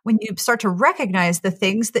 When you start to recognize the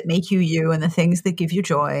things that make you you and the things that give you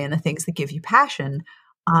joy and the things that give you passion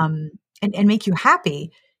and make you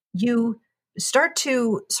happy, you start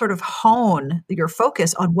to sort of hone your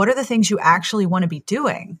focus on what are the things you actually want to be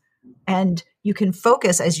doing. And you can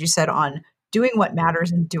focus, as you said, on doing what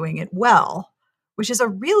matters and doing it well, which is a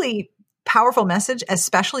really powerful message,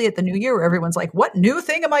 especially at the new year where everyone's like, what new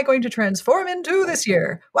thing am I going to transform into this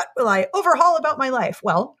year? What will I overhaul about my life?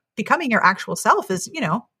 Well, becoming your actual self is,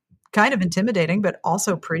 kind of intimidating, but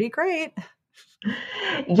also pretty great.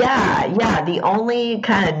 Yeah. The only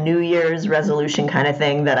kind of New Year's resolution kind of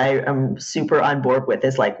thing that I am super on board with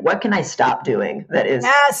is like, what can I stop doing that is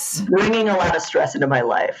bringing a lot of stress into my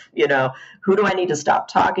life? Who do I need to stop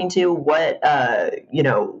talking to? What,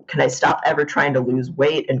 can I stop ever trying to lose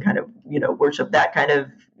weight and kind of, worship that kind of,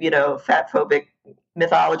 fat phobic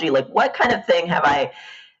mythology? Like, what kind of thing have I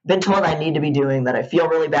been told I need to be doing that I feel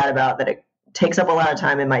really bad about, that it takes up a lot of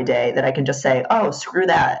time in my day, that I can just say, oh, screw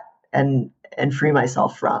that, and free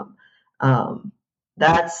myself from.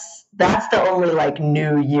 That's the only like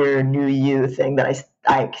new year, new you thing that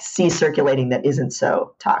I see circulating that isn't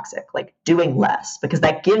so toxic, like doing less, because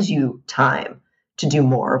that gives you time to do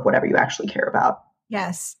more of whatever you actually care about.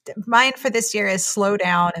 Yes. Mine for this year is slow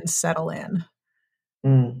down and settle in.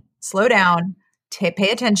 Slow down,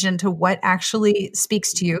 pay attention to what actually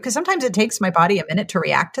speaks to you. Because sometimes it takes my body a minute to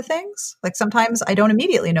react to things. Like sometimes I don't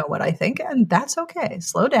immediately know what I think, and that's okay.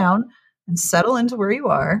 Slow down and settle into where you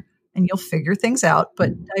are, and you'll figure things out.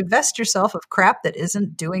 But divest yourself of crap that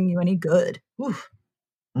isn't doing you any good.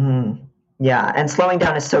 Yeah. And slowing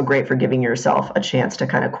down is so great for giving yourself a chance to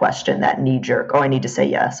kind of question that knee jerk. Oh, I need to say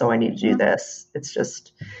yes. Oh, I need to do this. It's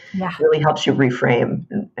just really helps you reframe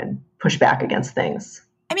and push back against things.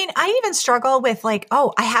 I mean, I even struggle with like,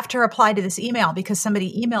 oh, I have to reply to this email because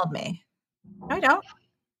somebody emailed me. No, I don't.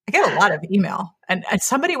 I get a lot of email. And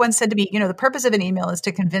somebody once said to me, the purpose of an email is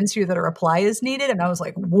to convince you that a reply is needed. And I was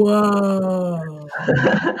like, whoa.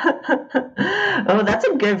 Oh, that's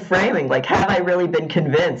a good framing. Like, have I really been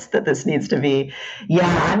convinced that this needs to be? Yeah,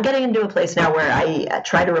 I'm getting into a place now where I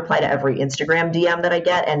try to reply to every Instagram DM that I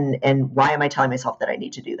get. And why am I telling myself that I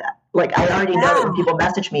need to do that? Like, I already know that when people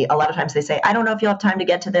message me, a lot of times they say, I don't know if you'll have time to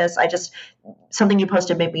get to this. Something you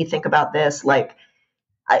posted made me think about this. Like,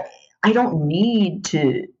 I don't need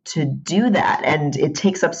to do that. And it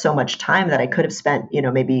takes up so much time that I could have spent,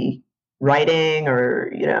 maybe writing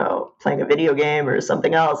or, playing a video game or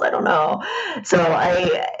something else. I don't know. So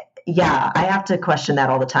I have to question that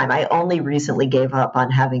all the time. I only recently gave up on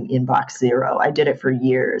having inbox zero. I did it for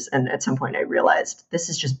years. And at some point I realized this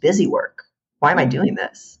is just busy work. Why am I doing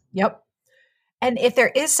this? Yep. And if there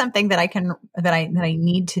is something that I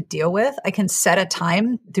need to deal with, I can set a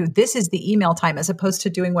time. This is the email time, as opposed to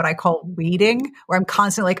doing what I call weeding, where I'm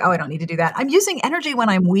constantly like, oh, I don't need to do that. I'm using energy when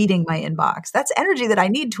I'm weeding my inbox. That's energy that I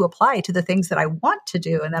need to apply to the things that I want to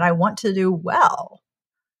do and that I want to do well.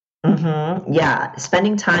 Yeah,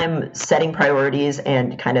 spending time setting priorities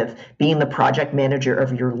and kind of being the project manager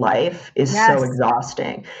of your life is so Yes.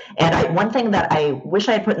 exhausting. And one thing that I wish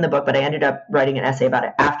I had put in the book, but I ended up writing an essay about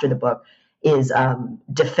it after the book, is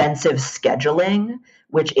defensive scheduling,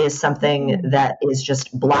 which is something that is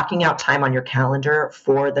just blocking out time on your calendar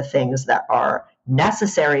for the things that are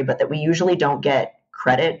necessary, but that we usually don't get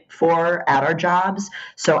credit for at our jobs.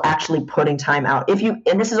 So actually putting time out,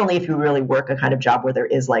 and this is only if you really work a kind of job where there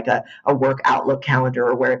is like a work Outlook calendar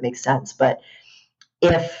or where it makes sense. But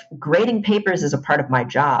if grading papers is a part of my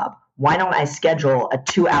job, why don't I schedule a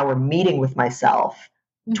 2-hour meeting with myself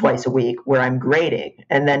twice a week where I'm grading,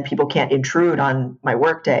 and then people can't intrude on my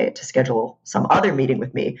workday to schedule some other meeting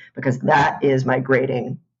with me, because that is my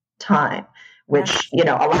grading time. Which, a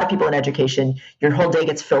lot of people in education, your whole day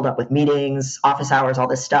gets filled up with meetings, office hours, all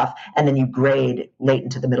this stuff, and then you grade late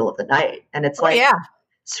into the middle of the night. And it's like, yeah.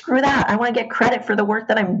 Screw that. I want to get credit for the work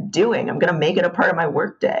that I'm doing. I'm going to make it a part of my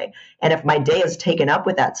work day. And if my day is taken up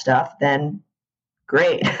with that stuff, then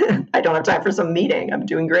great. I don't have time for some meeting. I'm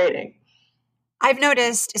doing grading. I've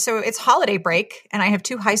noticed, so it's holiday break and I have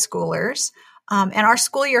 2 high schoolers, and our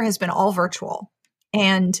school year has been all virtual.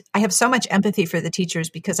 And I have so much empathy for the teachers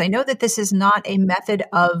because I know that this is not a method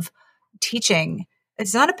of teaching.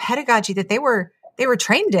 It's not a pedagogy that they were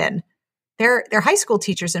trained in. They're high school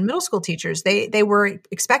teachers and middle school teachers. They were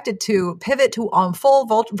expected to pivot to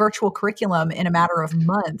full virtual curriculum in a matter of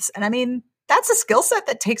months. And I mean, that's a skill set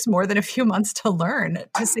that takes more than a few months to learn,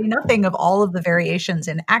 to say nothing of all of the variations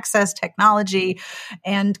in access, technology,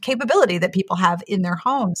 and capability that people have in their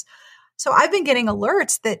homes. So I've been getting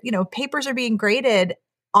alerts that, papers are being graded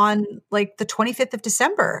on like the 25th of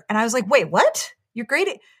December. And I was like, wait, what? You're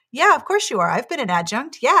grading? Yeah, of course you are. I've been an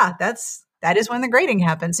adjunct. Yeah, that is when the grading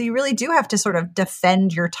happens. So you really do have to sort of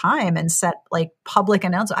defend your time and set like public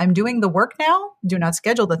announcements. I'm doing the work now. Do not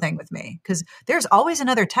schedule the thing with me, because there's always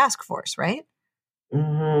another task force, right?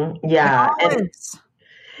 Yeah. And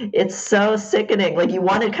it's so sickening. Like, you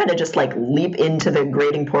want to kind of just like leap into the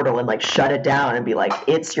grading portal and like shut it down and be like,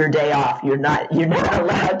 it's your day off. You're not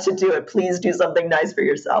allowed to do it. Please do something nice for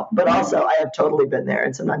yourself. But also, I have totally been there.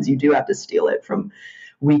 And sometimes you do have to steal it from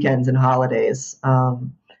weekends and holidays.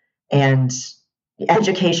 And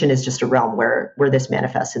education is just a realm where this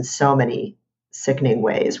manifests in so many sickening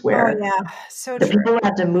ways, where so the true. people who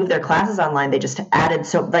had to move their classes online, they just added,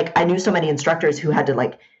 so like I knew so many instructors who had to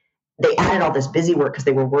like, they added all this busy work because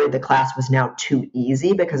they were worried the class was now too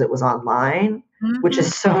easy because it was online, which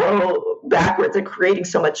is so backwards and creating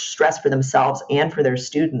so much stress for themselves and for their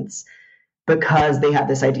students, because they had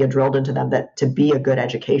this idea drilled into them that to be a good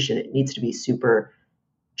education, it needs to be super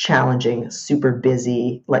challenging, super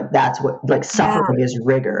busy. Like that's what, like suffering is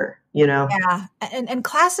rigor, Yeah. And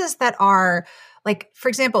classes that are like, for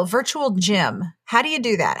example, virtual gym. How do you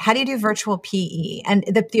do that? How do you do virtual PE? And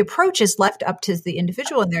the approach is left up to the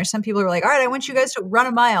individual. And there are some people who are like, all right, I want you guys to run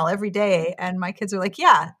a mile every day. And my kids are like,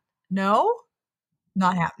 yeah, no,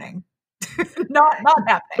 not happening. not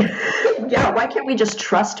happening. Yeah. Why can't we just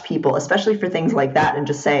trust people, especially for things like that, and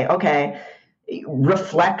just say, okay,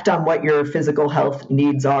 reflect on what your physical health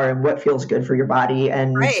needs are and what feels good for your body,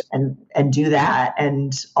 and do that,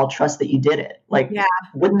 and I'll trust that you did it. Like,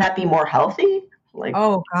 wouldn't that be more healthy? Like,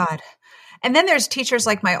 oh God. And then there's teachers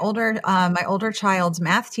like my older child's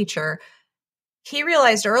math teacher. He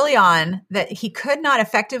realized early on that he could not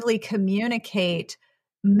effectively communicate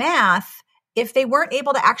math if they weren't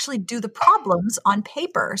able to actually do the problems on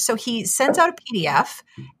paper. So he sends out a PDF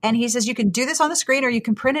and he says, you can do this on the screen or you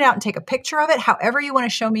can print it out and take a picture of it. However you want to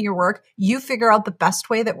show me your work, you figure out the best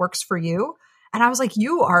way that works for you. And I was like,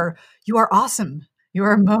 you are awesome. You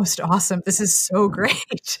are most awesome. This is so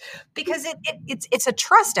great, because it's a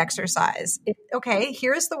trust exercise. Okay,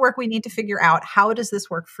 here's the work we need to figure out. How does this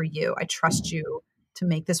work for you? I trust you to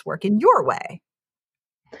make this work in your way.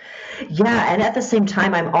 Yeah. And at the same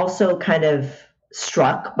time, I'm also kind of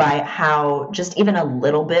struck by how just even a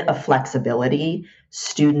little bit of flexibility,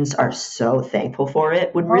 students are so thankful for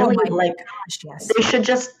it. Would really they should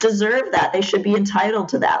just deserve that. They should be entitled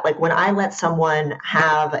to that. Like when I let someone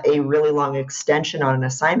have a really long extension on an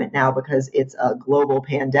assignment now because it's a global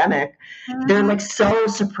pandemic, they're like so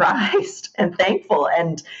surprised and thankful.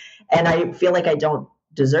 And I feel like I don't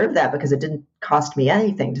deserve that because it didn't cost me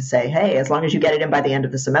anything to say, hey, as long as you get it in by the end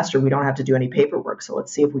of the semester, we don't have to do any paperwork. So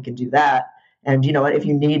let's see if we can do that. And you know what, if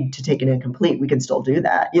you need to take it incomplete, we can still do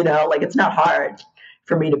that. Like it's not hard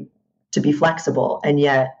for me to be flexible. And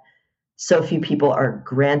yet so few people are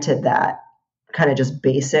granted that kind of just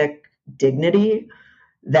basic dignity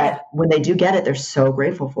that when they do get it, they're so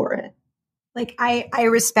grateful for it. Like, I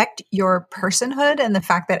respect your personhood and the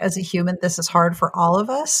fact that as a human, this is hard for all of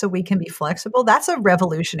us, so we can be flexible. That's a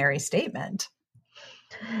revolutionary statement.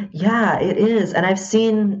 Yeah, it is. And I've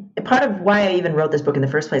seen part of why I even wrote this book in the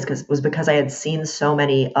first place was because I had seen so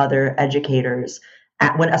many other educators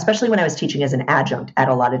especially when I was teaching as an adjunct at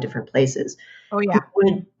a lot of different places, Oh, who yeah.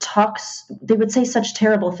 would they would say such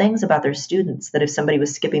terrible things about their students that if somebody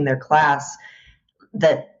was skipping their class,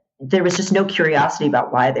 that there was just no curiosity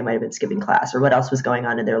about why they might have been skipping class or what else was going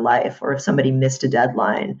on in their life. Or if somebody missed a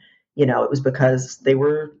deadline, it was because they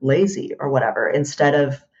were lazy or whatever, instead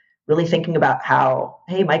of really thinking about how,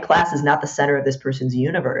 hey, my class is not the center of this person's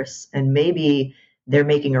universe. And maybe they're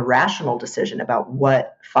making a rational decision about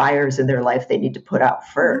what fires in their life they need to put out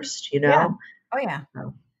first, Yeah. Oh, yeah.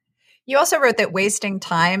 So, You also wrote that wasting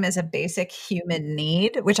time is a basic human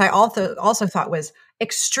need, which I also thought was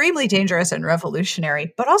extremely dangerous and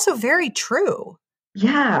revolutionary, but also very true.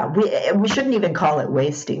 yeah, we shouldn't even call it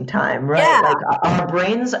wasting time, right? Yeah. Like our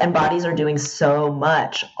brains and bodies are doing so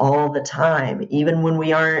much all the time, even when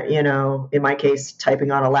we aren't, in my case,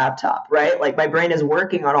 typing on a laptop, right? Like my brain is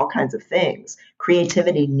working on all kinds of things.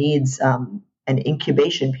 Creativity needs an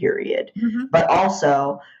incubation period, but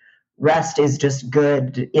also rest is just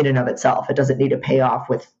good in and of itself. It doesn't need to pay off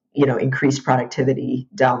with, increased productivity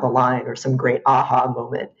down the line or some great aha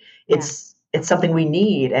moment. It's something we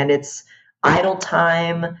need, and it's idle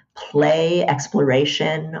time, play,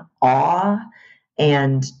 exploration, awe,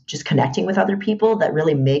 and just connecting with other people that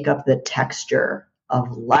really make up the texture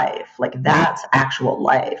of life. Like that's actual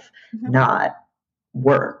life, not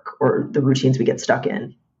work or the routines we get stuck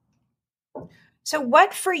in. So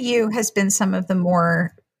what for you has been some of the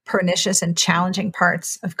more pernicious and challenging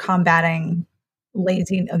parts of combating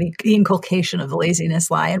the inculcation of the laziness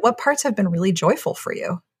lie, and what parts have been really joyful for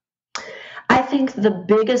you? I think the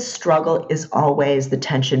biggest struggle is always the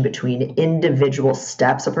tension between individual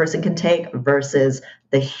steps a person can take versus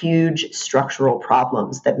the huge structural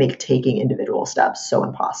problems that make taking individual steps so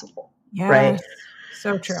impossible. Yes, right?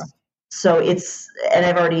 So true. So and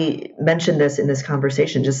I've already mentioned this in this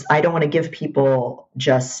conversation, I don't want to give people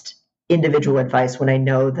just individual advice when I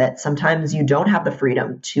know that sometimes you don't have the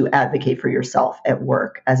freedom to advocate for yourself at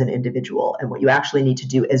work as an individual. And what you actually need to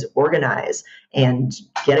do is organize and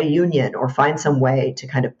get a union or find some way to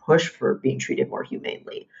kind of push for being treated more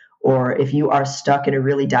humanely. Or if you are stuck in a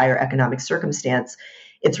really dire economic circumstance,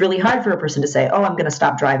 it's really hard for a person to say, oh, I'm going to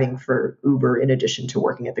stop driving for Uber in addition to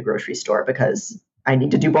working at the grocery store because I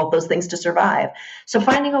need to do both those things to survive. So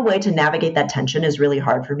finding a way to navigate that tension is really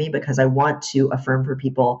hard for me because I want to affirm for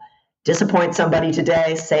people, disappoint somebody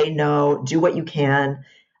today, say no, do what you can.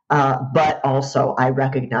 But also I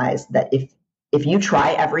recognize that if you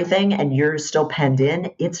try everything and you're still penned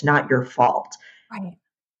in, it's not your fault. Right.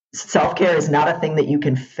 Self-care is not a thing that you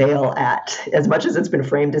can fail at, as much as it's been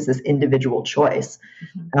framed as this individual choice.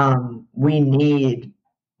 We need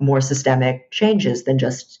more systemic changes than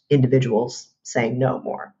just individuals saying no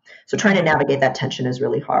more. So trying to navigate that tension is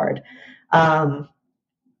really hard. And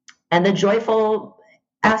the joyful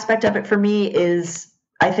aspect of it for me is,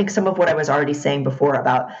 I think, some of what I was already saying before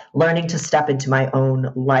about learning to step into my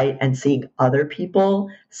own light and seeing other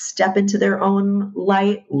people step into their own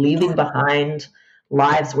light, leaving behind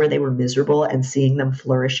lives where they were miserable and seeing them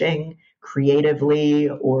flourishing creatively,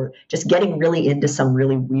 or just getting really into some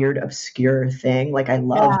really weird, obscure thing. Like I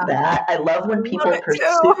love that. I love when people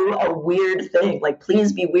pursue a weird thing. Like,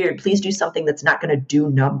 please be weird. Please do something that's not going to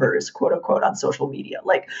do numbers, quote unquote, on social media.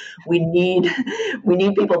 Like we need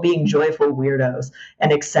people being joyful weirdos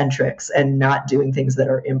and eccentrics and not doing things that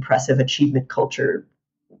are impressive achievement culture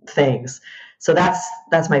things. So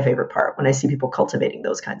that's my favorite part, when I see people cultivating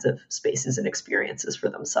those kinds of spaces and experiences for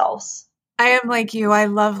themselves. I am like you. I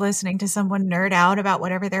love listening to someone nerd out about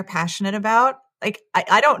whatever they're passionate about. Like,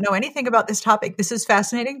 I don't know anything about this topic. This is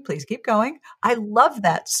fascinating. Please keep going. I love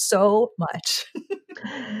that so much.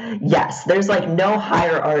 Yes, there's like no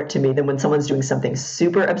higher art to me than when someone's doing something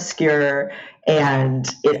super obscure and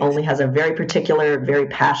it only has a very particular, very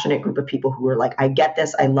passionate group of people who are like, I get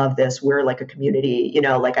this. I love this. We're like a community,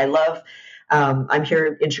 like I love. I'm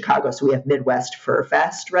here in Chicago, so we have Midwest Fur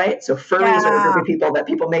Fest, right? So furries are a group of people that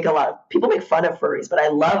people make fun of furries, but I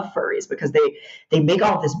love furries because they make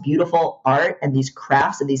all of this beautiful art and these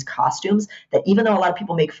crafts and these costumes that, even though a lot of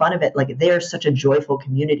people make fun of it, like they're such a joyful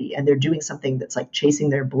community and they're doing something that's like chasing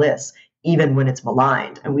their bliss, even when it's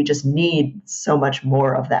maligned. And we just need so much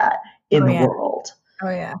more of that in the world. Oh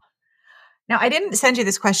yeah. Now, I didn't send you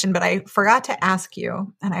this question, but I forgot to ask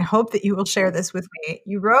you, and I hope that you will share this with me.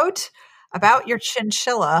 You wrote about your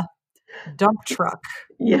chinchilla dump truck.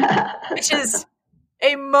 Yeah. Which is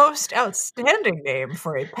A most outstanding name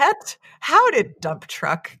for a pet. How did Dump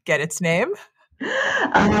Truck get its name?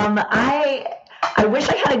 I wish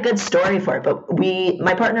I had a good story for it, but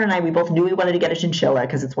my partner and I, we both knew we wanted to get a chinchilla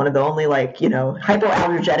because it's one of the only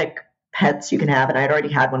hypoallergenic pets you can have. And I had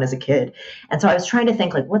already had one as a kid. And so I was trying to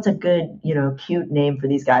think what's a good, cute name for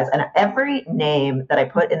these guys. And every name that I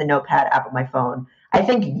put in the notepad app of my phone, I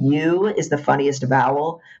think U is the funniest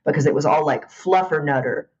vowel because it was all like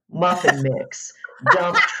Fluffernutter, Muffin Mix,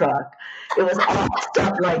 Dump Truck. It was all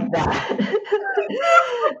stuff like that.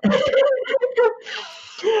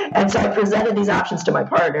 And so I presented these options to my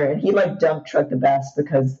partner, and he liked Dump Truck the best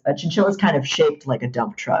because a chinchilla is kind of shaped like a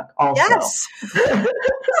dump truck also. Yes.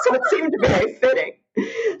 So it seemed very fitting.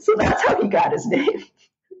 So that's how he got his name.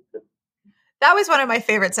 That was one of my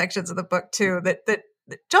favorite sections of the book too, that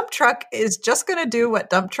Dump Truck is just going to do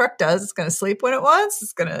what Dump Truck does. It's going to sleep when it wants.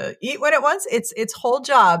 It's going to eat when it wants. Its whole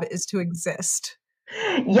job is to exist.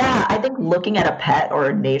 Yeah, I think looking at a pet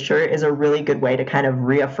or nature is a really good way to kind of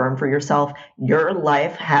reaffirm for yourself your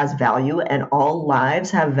life has value and all lives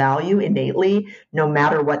have value innately, no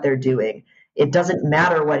matter what they're doing. It doesn't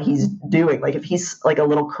matter what he's doing. Like if he's like a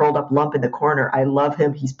little curled up lump in the corner, I love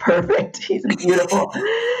him. He's perfect. He's beautiful.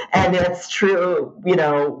 And it's true,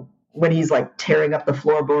 when he's like tearing up the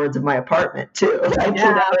floorboards of my apartment too. Like,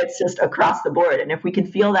 it's just across the board. And if we can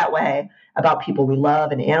feel that way about people we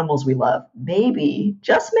love and animals we love, maybe,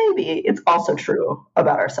 just maybe, it's also true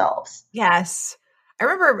about ourselves. Yes. I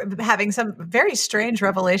remember having some very strange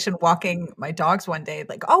revelation walking my dogs one day,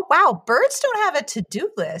 like, oh, wow, birds don't have a to-do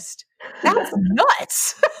list. That's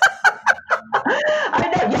nuts.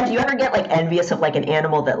 I know. Yeah. Do you ever get envious of an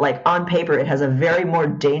animal that on paper it has a very more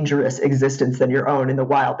dangerous existence than your own in the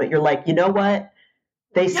wild, but you're like, you know what?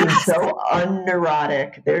 They seem so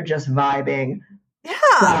unneurotic. They're just vibing. Yeah.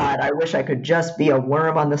 God, I wish I could just be a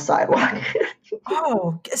worm on the sidewalk.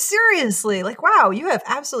 Oh, seriously. Wow, you have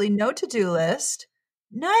absolutely no to-do list.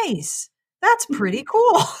 Nice. That's pretty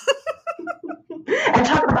cool. And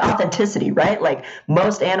talk about authenticity, right?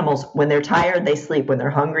 Most animals, when they're tired, they sleep. When they're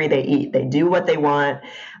hungry, they eat. They do what they want.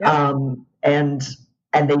 Yep. And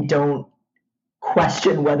they don't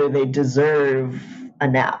question whether they deserve a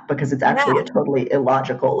nap because it's actually a totally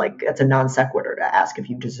illogical, it's a non sequitur to ask if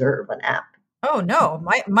you deserve a nap. Oh no,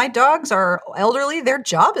 my dogs are elderly. Their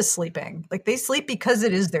job is sleeping. They sleep because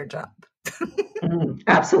it is their job.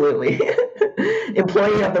 Absolutely.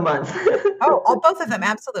 Employee of the month. Both of them.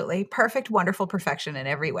 Absolutely. Perfect, wonderful perfection in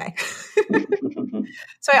every way.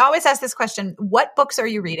 So I always ask this question, what books are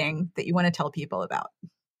you reading that you want to tell people about?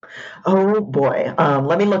 Oh boy.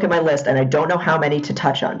 Let me look at my list, and I don't know how many to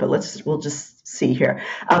touch on, but we'll just see here.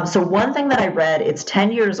 So one thing that I read, it's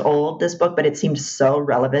 10 years old, this book, but it seemed so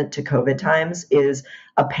relevant to COVID times, is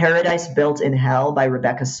A Paradise Built in Hell by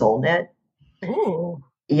Rebecca Solnit. Ooh.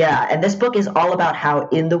 Yeah. And this book is all about how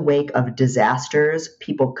in the wake of disasters,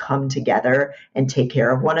 people come together and take care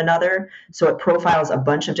of one another. So it profiles a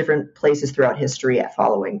bunch of different places throughout history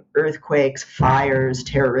following earthquakes, fires,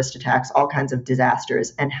 terrorist attacks, all kinds of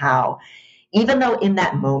disasters, and how even though in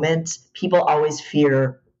that moment, people always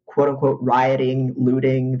fear quote unquote rioting,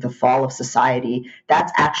 looting, the fall of society,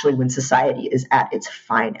 that's actually when society is at its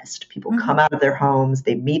finest. People come out of their homes,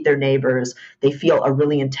 they meet their neighbors, they feel a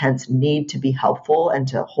really intense need to be helpful and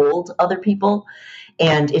to hold other people.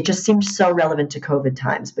 And it just seems so relevant to COVID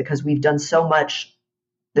times because we've done so much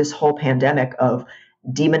this whole pandemic of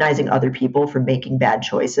demonizing other people for making bad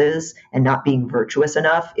choices and not being virtuous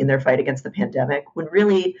enough in their fight against the pandemic, when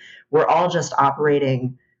really we're all just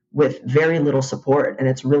operating with very little support, and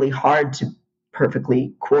it's really hard to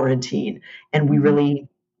perfectly quarantine. And we really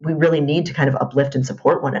need to kind of uplift and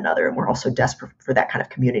support one another. And we're also desperate for that kind of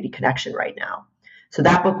community connection right now. So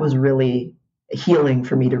that book was really healing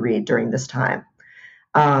for me to read during this time.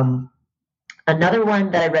 Another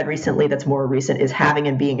one that I read recently that's more recent is Having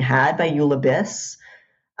and Being Had by Eula Biss.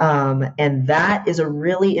 And that is a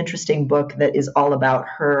really interesting book that is all about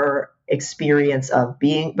her experience of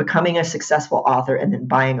becoming a successful author and then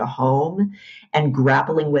buying a home and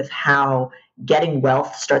grappling with how getting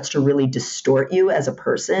wealth starts to really distort you as a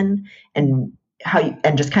person, and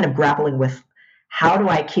just kind of grappling with how do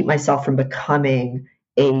I keep myself from becoming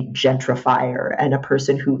a gentrifier and a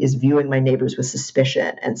person who is viewing my neighbors with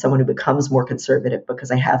suspicion and someone who becomes more conservative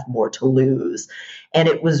because I have more to lose. And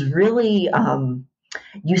it was really,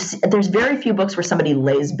 there's very few books where somebody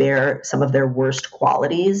lays bare some of their worst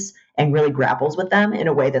qualities and really grapples with them in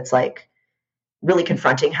a way that's really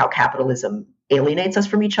confronting how capitalism alienates us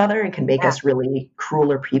from each other and can make us really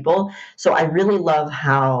crueler people. So I really love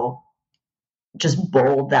how just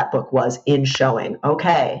bold that book was in showing,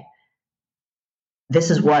 okay, this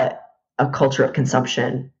is what a culture of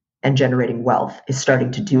consumption and generating wealth is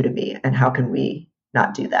starting to do to me, and how can we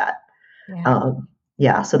not do that?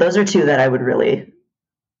 So those are two that I would really,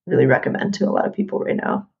 really recommend to a lot of people right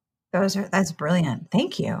now. That's brilliant.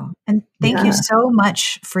 Thank you. And thank you so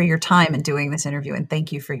much for your time in doing this interview, and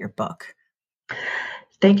thank you for your book.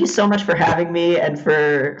 Thank you so much for having me and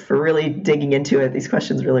for really digging into it. These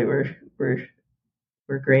questions really were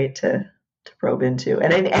great to probe into.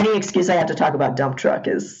 And any excuse I have to talk about dump truck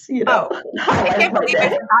is, I can't believe I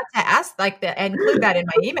forgot to ask and include that in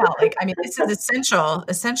my email. This is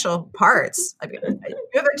essential parts. I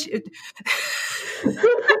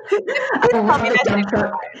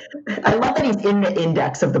love that he's in the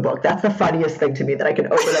index of the book. That's the funniest thing to me, that I can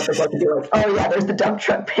open up the book and be like, oh yeah, there's the dump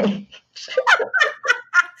truck page.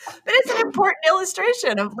 But it's an important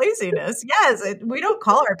illustration of laziness. Yes, we don't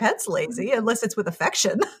call our pets lazy unless it's with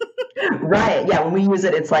affection. Right. Yeah. When we use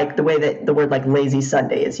it, it's like the way that the word like lazy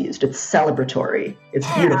Sunday is used. It's celebratory.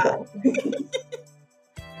 It's beautiful.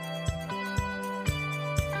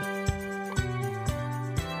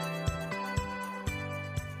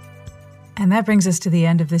 And that brings us to the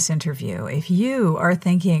end of this interview. If you are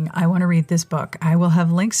thinking, I want to read this book, I will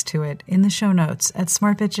have links to it in the show notes at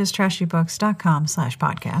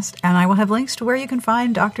smartbitchestrashybooks.com/podcast. And I will have links to where you can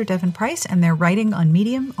find Dr. Devon Price and their writing on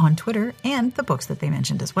Medium, on Twitter, and the books that they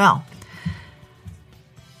mentioned as well.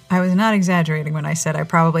 I was not exaggerating when I said I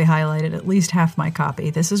probably highlighted at least half my copy.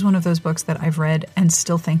 This is one of those books that I've read and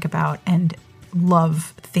still think about and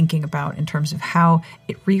love thinking about in terms of how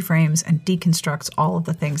it reframes and deconstructs all of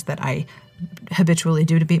the things that I habitually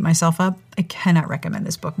do to beat myself up. I cannot recommend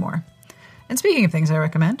this book more. And speaking of things I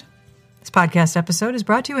recommend, this podcast episode is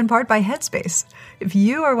brought to you in part by Headspace. If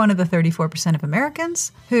you are one of the 34% of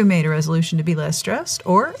Americans who made a resolution to be less stressed,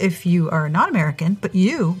 or if you are not American but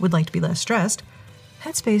you would like to be less stressed,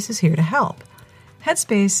 Headspace is here to help.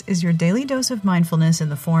 Headspace is your daily dose of mindfulness in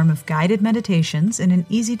the form of guided meditations in an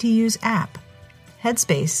easy-to-use app.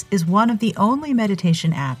 Headspace is one of the only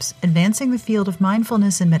meditation apps advancing the field of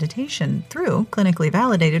mindfulness and meditation through clinically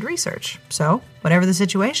validated research. So, whatever the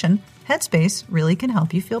situation, Headspace really can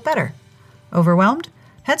help you feel better. Overwhelmed?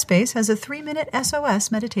 Headspace has a 3-minute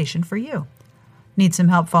SOS meditation for you. Need some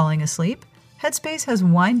help falling asleep? Headspace has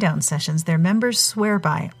wind-down sessions their members swear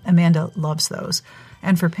by. Amanda loves those.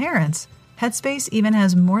 And for parents, Headspace even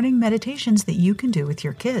has morning meditations that you can do with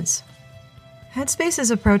your kids.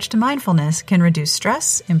 Headspace's approach to mindfulness can reduce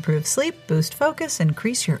stress, improve sleep, boost focus, and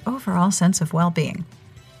increase your overall sense of well-being.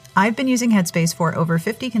 I've been using Headspace for over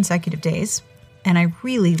 50 consecutive days, and I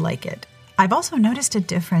really like it. I've also noticed a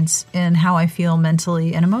difference in how I feel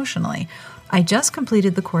mentally and emotionally. I just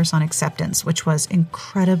completed the course on acceptance, which was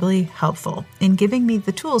incredibly helpful in giving me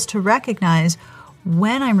the tools to recognize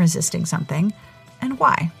when I'm resisting something and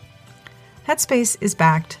why. Headspace is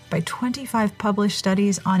backed by 25 published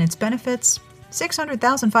studies on its benefits,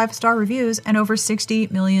 600,000 5-star reviews, and over 60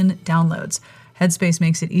 million downloads. Headspace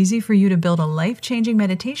makes it easy for you to build a life-changing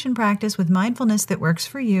meditation practice with mindfulness that works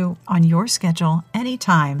for you on your schedule,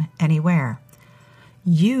 anytime, anywhere.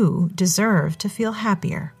 You deserve to feel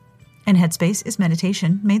happier. And Headspace is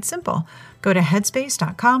meditation made simple. Go to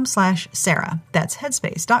headspace.com/Sarah. That's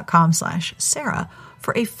headspace.com/Sarah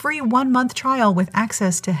for a free 1-month trial with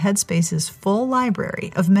access to Headspace's full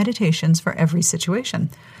library of meditations for every situation.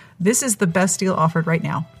 This is the best deal offered right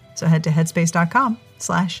now. So head to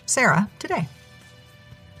headspace.com/Sarah today.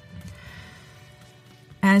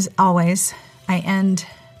 As always, I end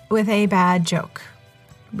with a bad joke.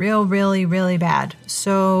 Really bad.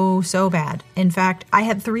 So bad. In fact, I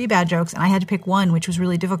had 3 bad jokes and I had to pick one, which was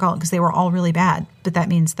really difficult because they were all really bad. But that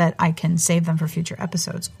means that I can save them for future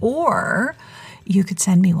episodes. Or you could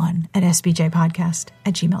send me one at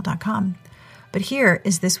sbjpodcast@gmail.com. But here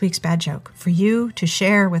is this week's bad joke for you to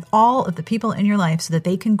share with all of the people in your life so that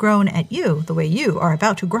they can groan at you the way you are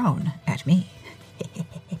about to groan at me.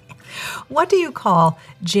 What do you call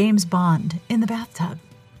James Bond in the bathtub?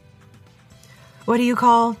 What do you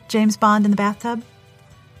call James Bond in the bathtub?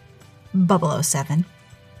 007.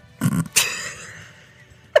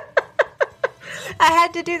 I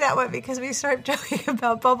had to do that one because we started joking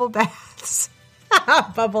about bubble baths.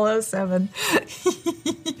 007.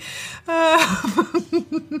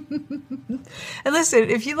 And listen,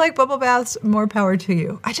 if you like bubble baths, more power to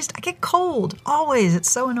you. I get cold, always.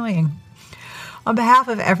 It's so annoying. On behalf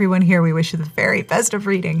of everyone here, we wish you the very best of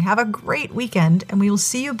reading. Have a great weekend, and we will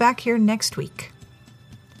see you back here next week.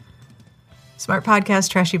 Smart Podcast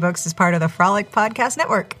Trashy Books is part of the Frolic Podcast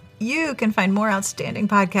Network. You can find more outstanding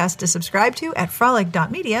podcasts to subscribe to at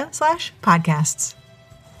frolic.media/podcasts.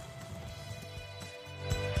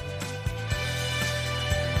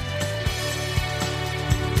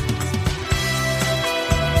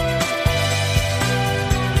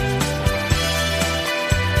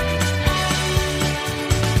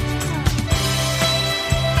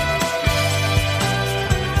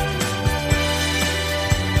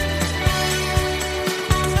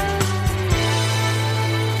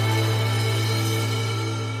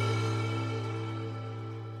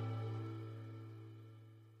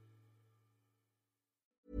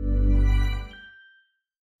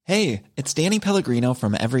 Hey, it's Danny Pellegrino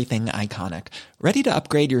from Everything Iconic. Ready to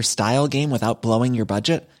upgrade your style game without blowing your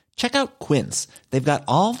budget? Check out Quince. They've got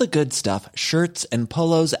all the good stuff, shirts and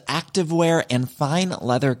polos, activewear, and fine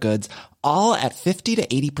leather goods, all at 50 to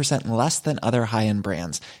 80% less than other high-end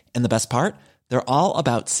brands. And the best part? They're all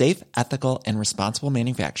about safe, ethical, and responsible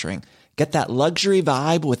manufacturing. Get that luxury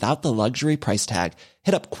vibe without the luxury price tag.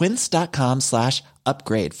 Hit up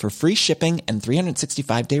quince.com/upgrade for free shipping and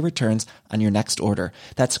 365-day returns on your next order.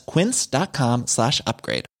 That's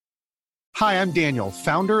quince.com/upgrade. Hi, I'm Daniel,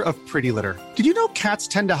 founder of Pretty Litter. Did you know cats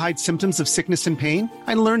tend to hide symptoms of sickness and pain?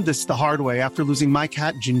 I learned this the hard way after losing my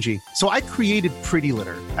cat, Gingy. So I created Pretty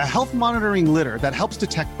Litter, a health monitoring litter that helps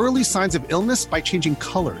detect early signs of illness by changing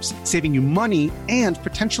colors, saving you money and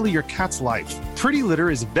potentially your cat's life. Pretty Litter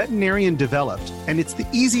is veterinarian developed, and it's the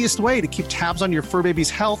easiest way to keep tabs on your fur baby's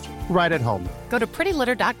health right at home. Go to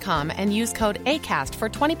prettylitter.com and use code ACAST for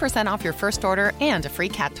 20% off your first order and a free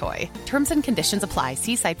cat toy. Terms and conditions apply.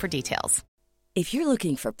 See site for details. If you're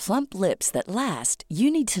looking for plump lips that last, you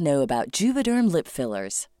need to know about Juvederm lip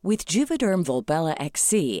fillers. With Juvederm Volbella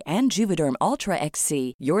XC and Juvederm Ultra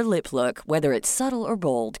XC, your lip look, whether it's subtle or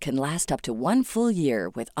bold, can last up to 1 full year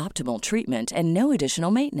with optimal treatment and no additional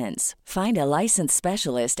maintenance. Find a licensed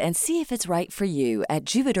specialist and see if it's right for you at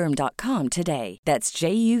Juvederm.com today. That's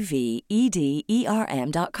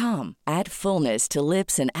JUVEDERM.com. Add fullness to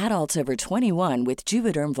lips in adults over 21 with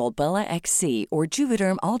Juvederm Volbella XC or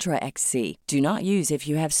Juvederm Ultra XC. Do not use if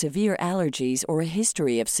you have severe allergies or a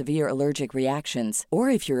history of severe allergic reactions, or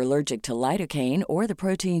if you're allergic to lidocaine or the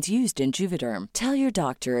proteins used in Juvederm. Tell your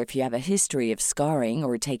doctor if you have a history of scarring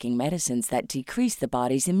or taking medicines that decrease the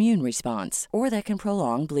body's immune response or that can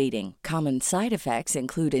prolong bleeding. Common side effects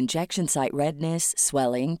include injection site redness,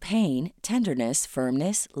 swelling, pain, tenderness,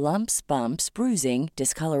 firmness, lumps, bumps, bruising,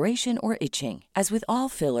 discoloration, or itching. As with all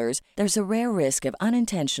fillers, there's a rare risk of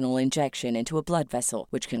unintentional injection into a blood vessel,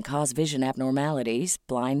 which can cause vision abnormalities,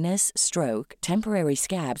 blindness, stroke, temporary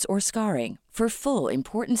scabs, or scarring. For full,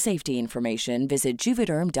 important safety information, visit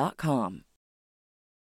Juvederm.com.